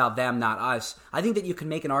love is about them, not us. I think that you can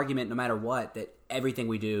make an argument no matter what that everything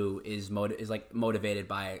we do is motivated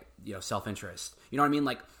by self-interest. You know what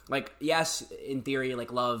I mean? Yes, in theory,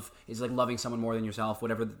 love is loving someone more than yourself,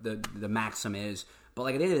 whatever the maxim is. But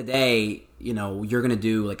at the end of the day, you're gonna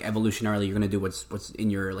do evolutionarily, you're gonna do what's in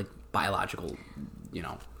your biological,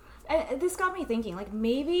 And this got me thinking,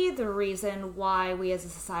 maybe the reason why we as a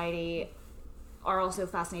society are also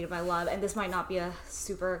fascinated by love, and this might not be a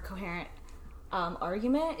super coherent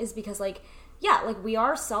argument, is because, we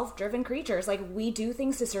are self-driven creatures. We do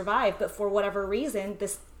things to survive, but for whatever reason,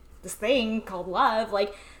 this thing called love,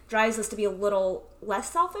 drives us to be a little less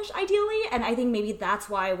selfish, ideally, and I think maybe that's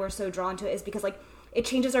why we're so drawn to it, is because, it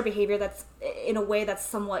changes our behavior that's in a way that's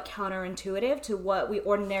somewhat counterintuitive to what we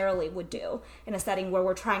ordinarily would do in a setting where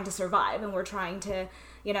we're trying to survive and we're trying to,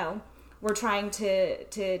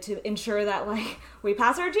 to ensure that we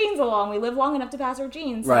pass our genes along, we live long enough to pass our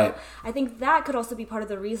genes. Right. So I think that could also be part of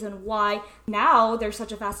the reason why now there's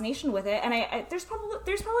such a fascination with it, and there's probably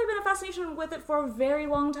been a fascination with it for a very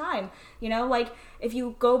long time. If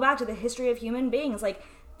you go back to the history of human beings,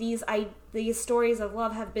 these stories of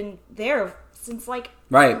love have been there since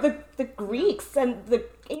the Greeks and the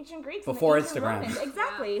ancient Greeks before and the ancient Instagram. Romans.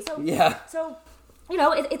 Exactly. So yeah. So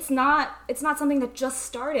it's not something that just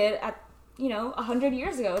started at 100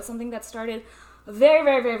 years ago. It's something that started a very,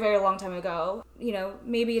 very, very, very long time ago.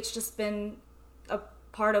 Maybe it's just been a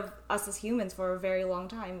part of us as humans for a very long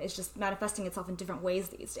time. It's just manifesting itself in different ways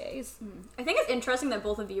these days. I think it's interesting that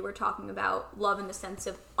both of you were talking about love in the sense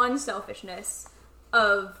of unselfishness,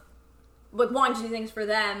 of wanting to do things for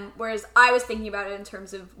them, whereas I was thinking about it in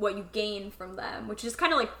terms of what you gain from them, which is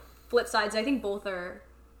kind of flip sides. I think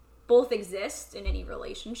both exist in any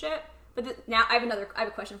relationship, But now I have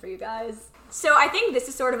a question for you guys. So I think this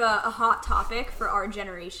is sort of a hot topic for our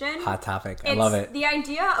generation. Hot topic. I love it. The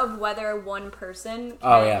idea of whether one person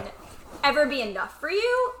can ever be enough for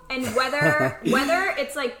you, and whether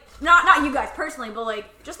it's like not you guys personally, but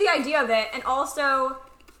like just the idea of it, and also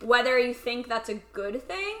whether you think that's a good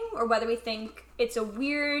thing or whether we think it's a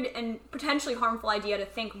weird and potentially harmful idea to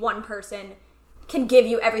think one person can give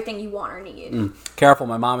you everything you want or need. Careful,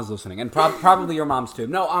 my mom is listening, and probably your mom's too.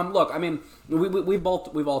 No, look, I mean, we've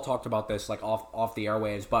all talked about this like off the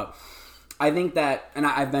airwaves, but I think that, and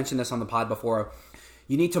I've mentioned this on the pod before,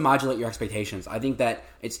 you need to modulate your expectations. I think that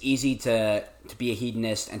it's easy to be a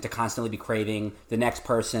hedonist and to constantly be craving the next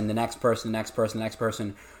person,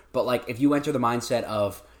 but like if you enter the mindset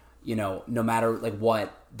of, you know, no matter like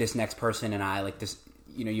what, this next person and I like this.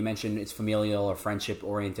 You know, you mentioned it's familial or friendship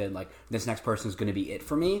oriented. Like, this next person is going to be it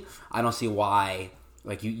for me. I don't see why,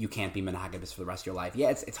 like, you can't be monogamous for the rest of your life. Yeah,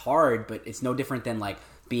 it's hard, but it's no different than, like,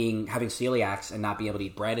 having celiacs and not being able to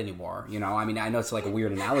eat bread anymore. You know, I mean, I know it's, like, a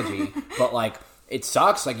weird analogy, but, like, it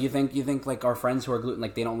sucks. Like, you think, like, our friends who are gluten,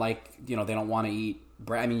 like, they don't like, you know, they don't want to eat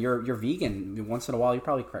bread. I mean, you're vegan. Once in a while, you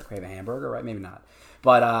probably crave a hamburger, right? Maybe not.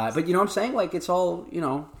 But you know what I'm saying? Like, it's all, you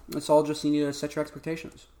know, it's all just you need to set your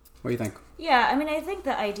expectations. What do you think? Yeah, I mean, I think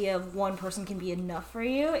the idea of one person can be enough for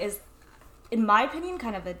you is, in my opinion,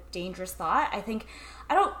 kind of a dangerous thought. I think,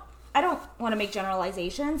 I don't want to make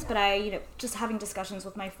generalizations, but just having discussions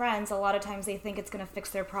with my friends, a lot of times they think it's going to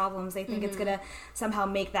fix their problems. They think it's going to somehow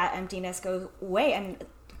make that emptiness go away. And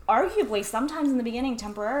arguably, sometimes in the beginning,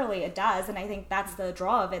 temporarily, it does. And I think that's the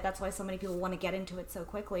draw of it. That's why so many people want to get into it so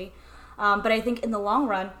quickly. But I think in the long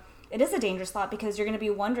run, it is a dangerous thought because you're going to be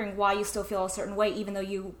wondering why you still feel a certain way even though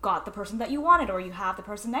you got the person that you wanted or you have the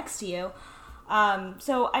person next to you.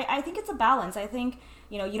 So I think it's a balance. I think,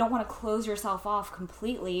 you know, you don't want to close yourself off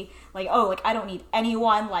completely. Like, oh, like, I don't need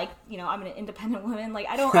anyone. Like, you know, I'm an independent woman. Like,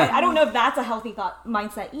 I don't know if that's a healthy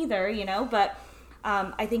mindset either, you know, but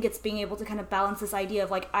I think it's being able to kind of balance this idea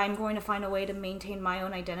of, like, I'm going to find a way to maintain my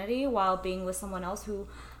own identity while being with someone else who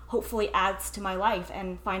hopefully adds to my life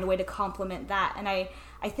and find a way to complement that. And I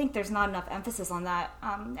think there's not enough emphasis on that.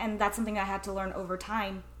 And that's something I had to learn over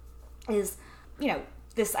time is, you know,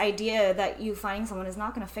 this idea that you finding someone is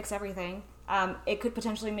not going to fix everything. It could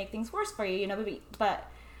potentially make things worse for you, you know,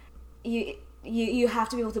 but you have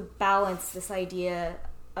to be able to balance this idea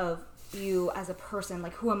of you as a person.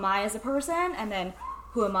 Like, who am I as a person? And then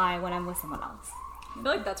who am I when I'm with someone else? I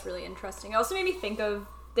feel like that's really interesting. It also made me think of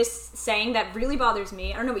this saying that really bothers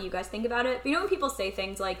me. I don't know what you guys think about it, but you know when people say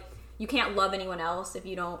things like, you can't love anyone else if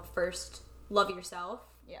you don't first love yourself?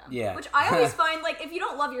 Yeah. Which I always find, like, if you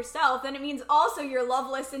don't love yourself, then it means also you're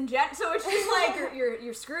loveless in so it's just like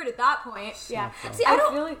you're screwed at that point. Yeah. See, I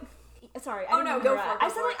don't really. Sorry. Oh no, go for it. I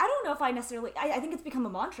said, like, I don't know if I necessarily. I think it's become a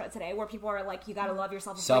mantra today where people are like, you got to love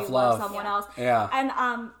yourself before you love someone else. Yeah.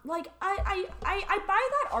 And like I buy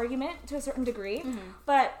that argument to a certain degree,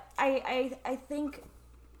 but I think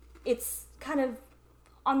it's kind of,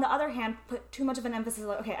 on the other hand, put too much of an emphasis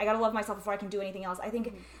like, okay, I got to love myself before I can do anything else. I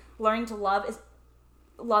think learning to love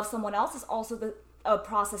someone else is also a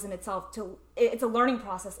process in itself. It's a learning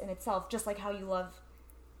process in itself, just like how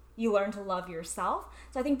you learn to love yourself.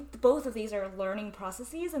 So I think both of these are learning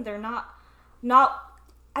processes, and they're not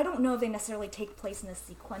I don't know if they necessarily take place in a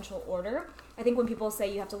sequential order. I think when people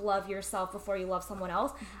say you have to love yourself before you love someone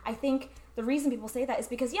else, I think the reason people say that is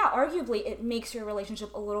because, yeah, arguably it makes your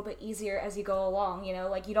relationship a little bit easier as you go along. You know,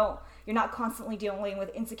 like you're not constantly dealing with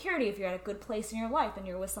insecurity if you're at a good place in your life and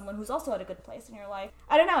you're with someone who's also at a good place in your life.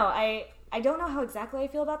 I don't know. I don't know how exactly I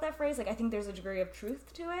feel about that phrase. Like, I think there's a degree of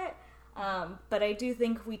truth to it. But I do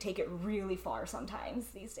think we take it really far sometimes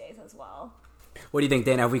these days as well. What do you think,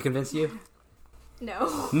 Dana? Have we convinced you?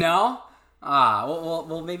 No. No?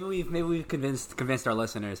 Well, maybe we've convinced our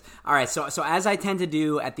listeners. All right, so as I tend to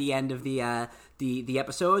do at the end of the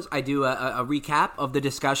episodes, I do a recap of the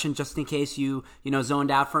discussion just in case you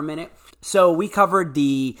zoned out for a minute. So we covered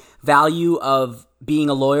the value of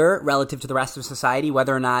being a lawyer relative to the rest of society,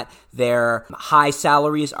 whether or not their high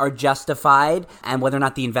salaries are justified, and whether or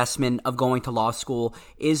not the investment of going to law school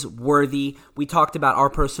is worthy. We talked about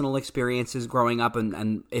our personal experiences growing up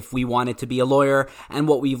and if we wanted to be a lawyer and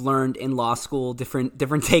what we've learned in law school, different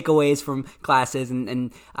takeaways from classes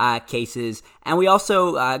and cases. And we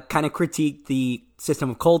also kind of critiqued the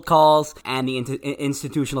system of cold calls and the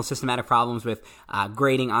institutional systematic problems with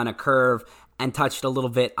grading on a curve, and touched a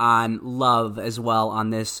little bit on love as well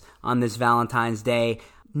on this Valentine's Day.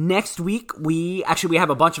 Next week, we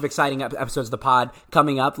have a bunch of exciting episodes of the pod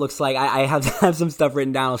coming up. Looks like I have some stuff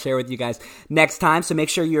written down I'll share with you guys next time. So make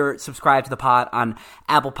sure you're subscribed to the pod on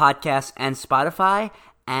Apple Podcasts and Spotify.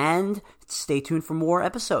 and stay tuned for more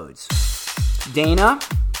episodes. Dana,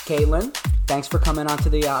 Caitlin, thanks for coming onto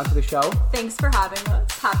the show. Thanks for having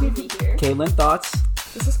us. Happy to be here. Caitlin, thoughts?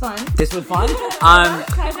 This was fun. This was fun?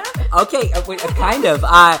 Kind of. Okay, kind of.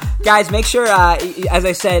 Guys, make sure, as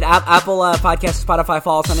I said, Apple Podcasts, Spotify,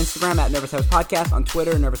 follow us on Instagram at Nervous Habits Podcast, on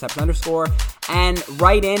Twitter, @nervoushabits_, and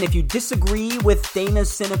write in if you disagree with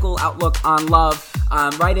Dana's cynical outlook on love.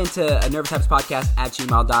 Write into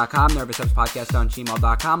nervoushabitspodcast@gmail.com,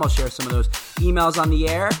 nervoushabitspodcast@gmail.com. I'll share some of those emails on the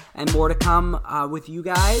air, and more to come with you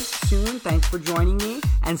guys soon. Thanks for joining me,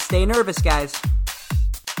 and stay nervous, guys.